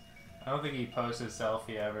is. I don't think he posted a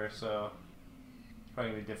selfie ever, so it's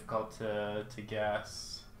probably gonna be difficult to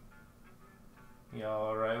guess. Y'all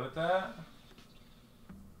alright with that?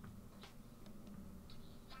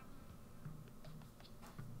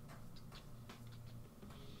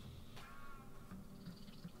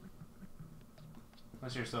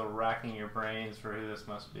 Unless you're still racking your brains for who this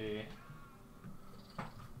must be.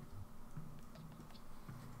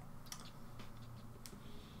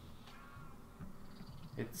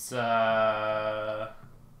 It's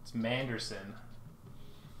Manderson.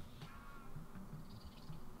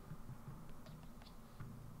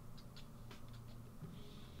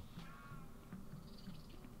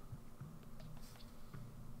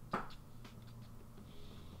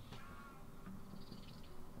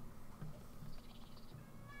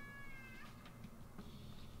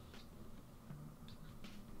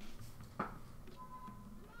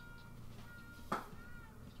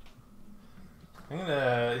 I'm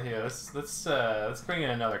gonna here. Let's bring in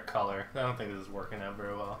another color. I don't think this is working out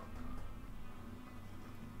very well.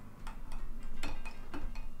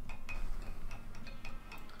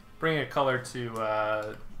 Bring a color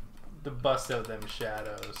to bust out them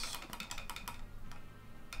shadows.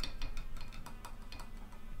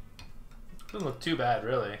 Doesn't look too bad,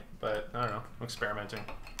 really, but I don't know. I'm experimenting.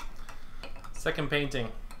 Second painting.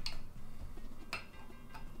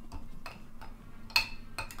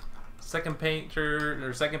 Second painter,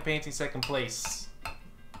 or second painting, second place. Let's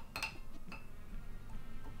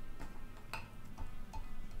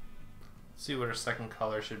see what our second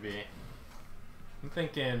color should be. I'm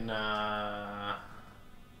thinking,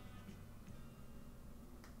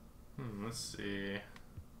 let's see.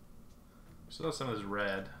 Still have some of this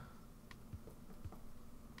red.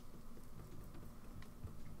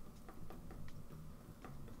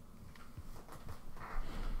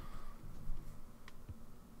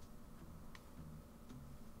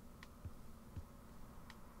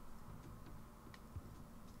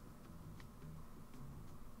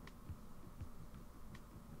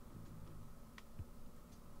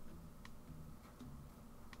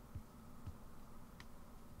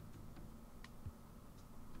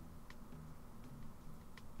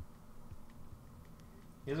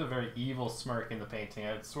 He has a very evil smirk in the painting.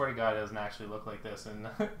 I swear to God, it doesn't actually look like this in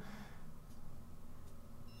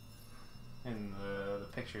in the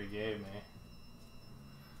picture he gave me.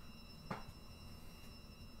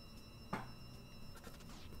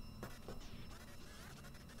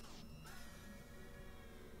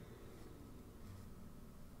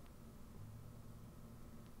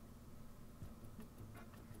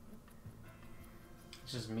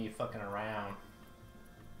 It's just me fucking around.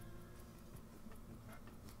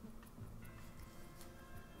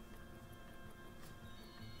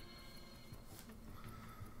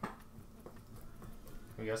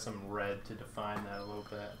 We got some red to define that a little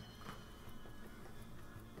bit.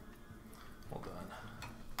 Hold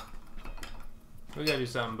on. We gotta do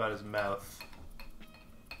something about his mouth.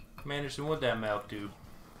 Manderson, what'd that mouth do?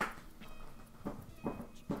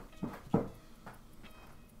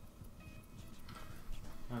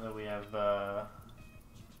 Now that we have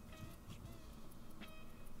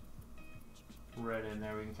red in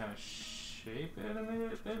there, we can kind of shape it a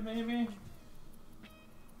bit, maybe?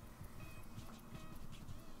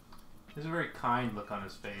 There's a very kind look on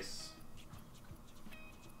his face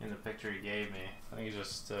in the picture he gave me. I think he's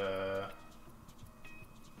just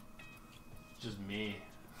me.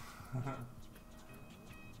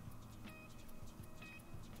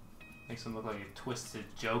 Makes him look like a twisted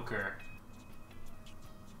Joker.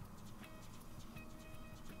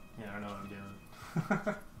 Yeah, I don't know what I'm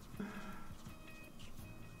doing.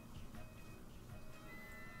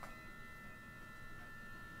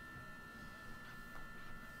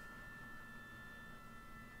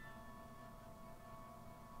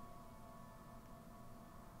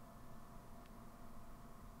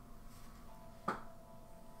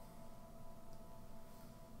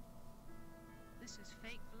 This is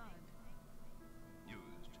Fake Blood.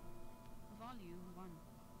 Used. Volume 1.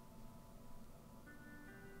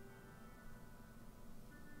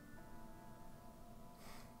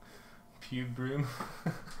 Pube broom.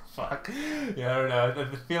 Fuck. Yeah, I don't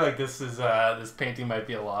know. I feel like this is this painting might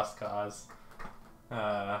be a lost cause.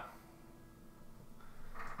 I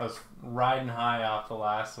was riding high off the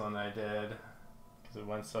last one I did because it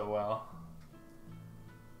went so well.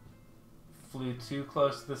 Flew too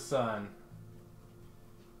close to the sun.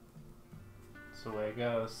 That's the way it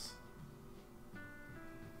goes.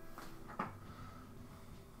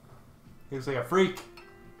 He looks like a freak.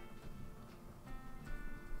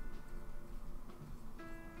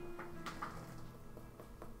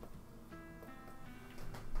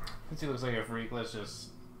 Since he looks like a freak, let's just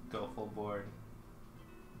go full board.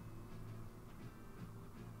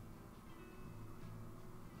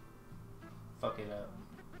 Fuck it up.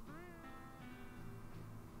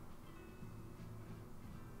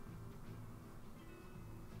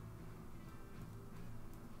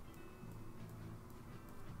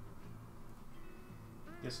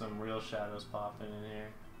 Get some real shadows popping in here.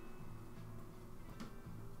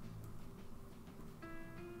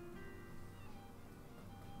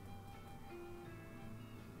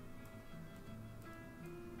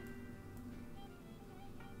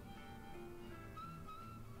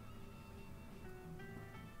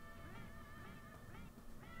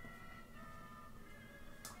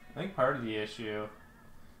 think part of the issue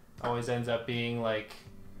always ends up being like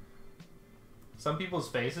some people's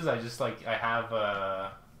faces. I just like I have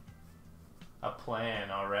a plan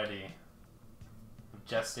already. I've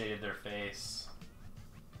gestated their face.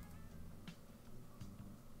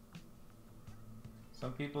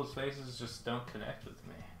 Some people's faces just don't connect with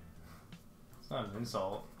me. It's not an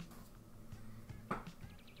insult.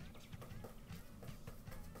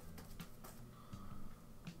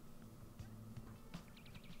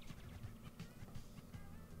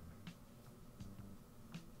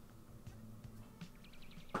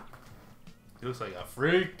 He looks like a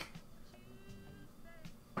freak.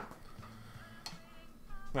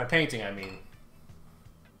 My painting, I mean.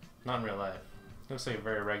 Not in real life. He looks like a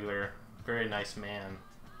very regular, very nice man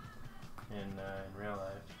in real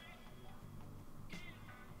life.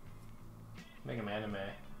 Make him anime.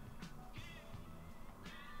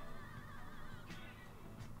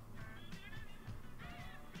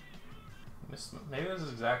 Maybe this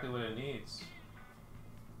is exactly what it needs.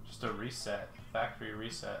 Just a reset. Factory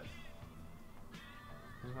reset.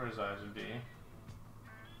 This is where his eyes would be.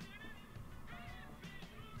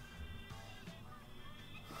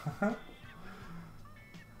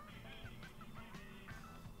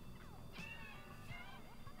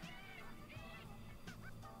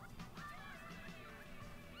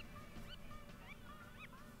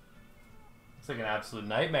 It's like an absolute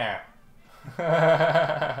nightmare.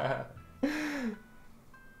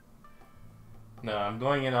 No, I'm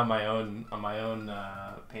going in on my own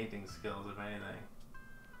painting skills, if anything.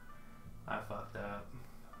 I fucked up.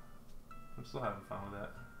 I'm still having fun with it.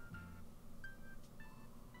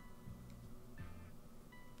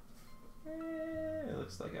 It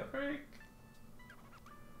looks like a freak.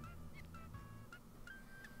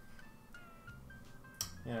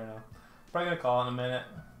 Yeah, I don't know. Probably gonna call in a minute.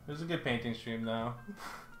 It was a good painting stream though.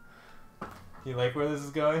 You like where this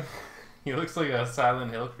is going? He looks like a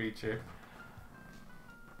Silent Hill creature.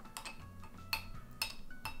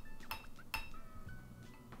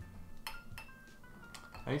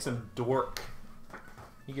 I need some dork.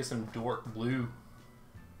 You get some dork blue.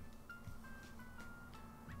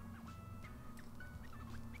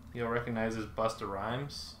 You'll recognize his Busta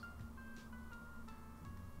Rhymes.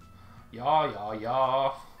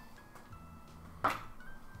 Yeah.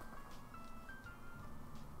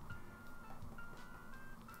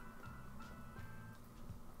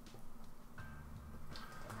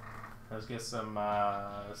 Let's get some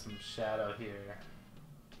shadow here.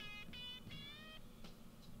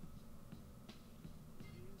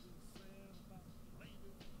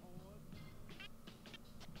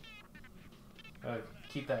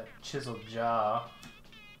 Keep that chiseled jaw.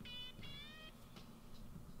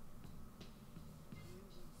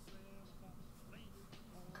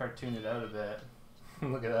 Cartoon it out a bit.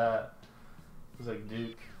 Look at that. It's like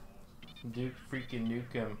Duke. Duke freaking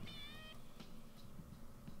Nukem.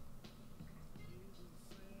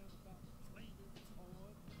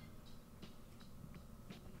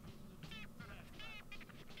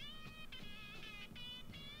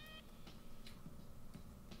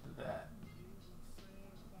 That.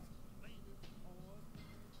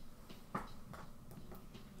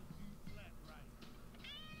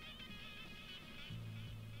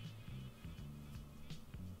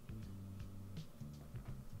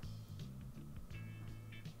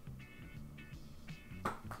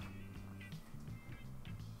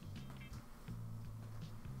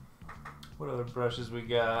 What other brushes we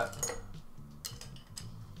got?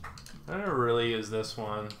 I never really use this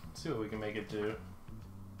one. Let's see what we can make it do.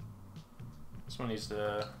 This one needs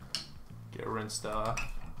to get rinsed off.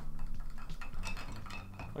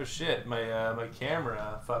 Oh shit, my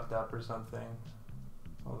camera fucked up or something.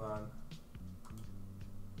 Hold on.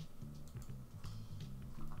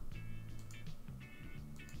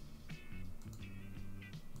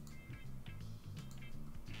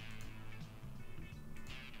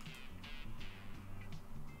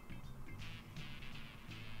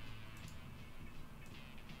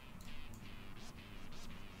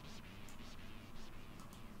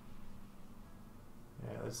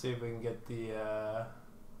 Let's see if we can get the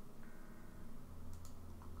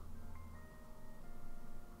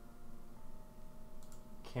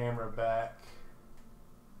camera back.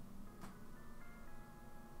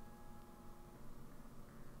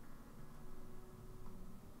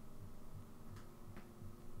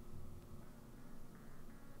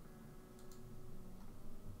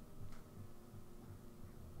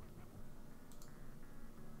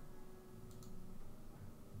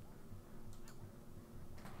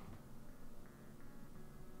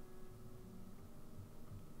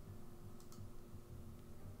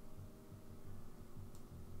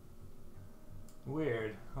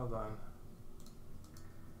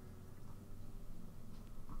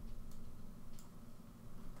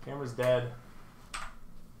 Camera's dead.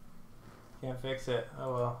 Can't fix it.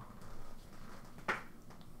 Oh well.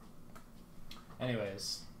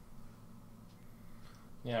 Anyways.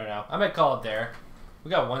 Yeah, I don't know. I might call it there. We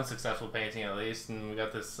got one successful painting at least, and we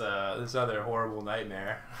got this this other horrible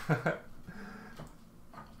nightmare.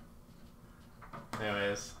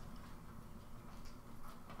 Anyways.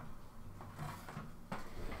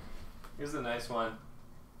 Here's a nice one.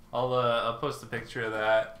 I'll post a picture of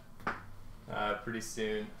that pretty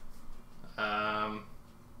soon. I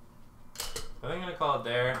think I'm gonna call it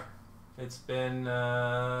there. It's been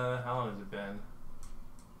how long has it been?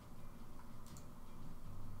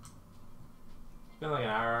 It's been like an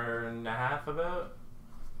hour and a half about.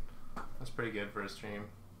 That's pretty good for a stream.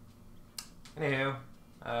 Anywho,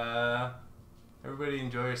 everybody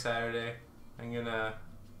enjoy your Saturday. I'm gonna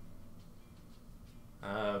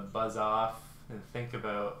buzz off and think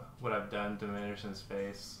about what I've done to Anderson's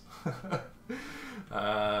face.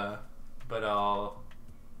 But I'll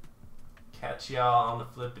catch y'all on the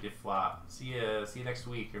flippity flop. See you next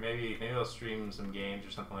week, or maybe I'll stream some games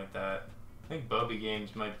or something like that. I think Bobby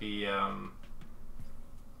Games might be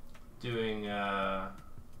doing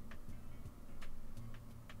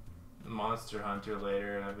Monster Hunter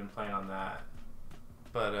later, and I've been playing on that.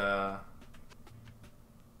 But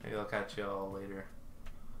maybe I'll catch y'all later.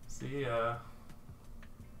 See ya.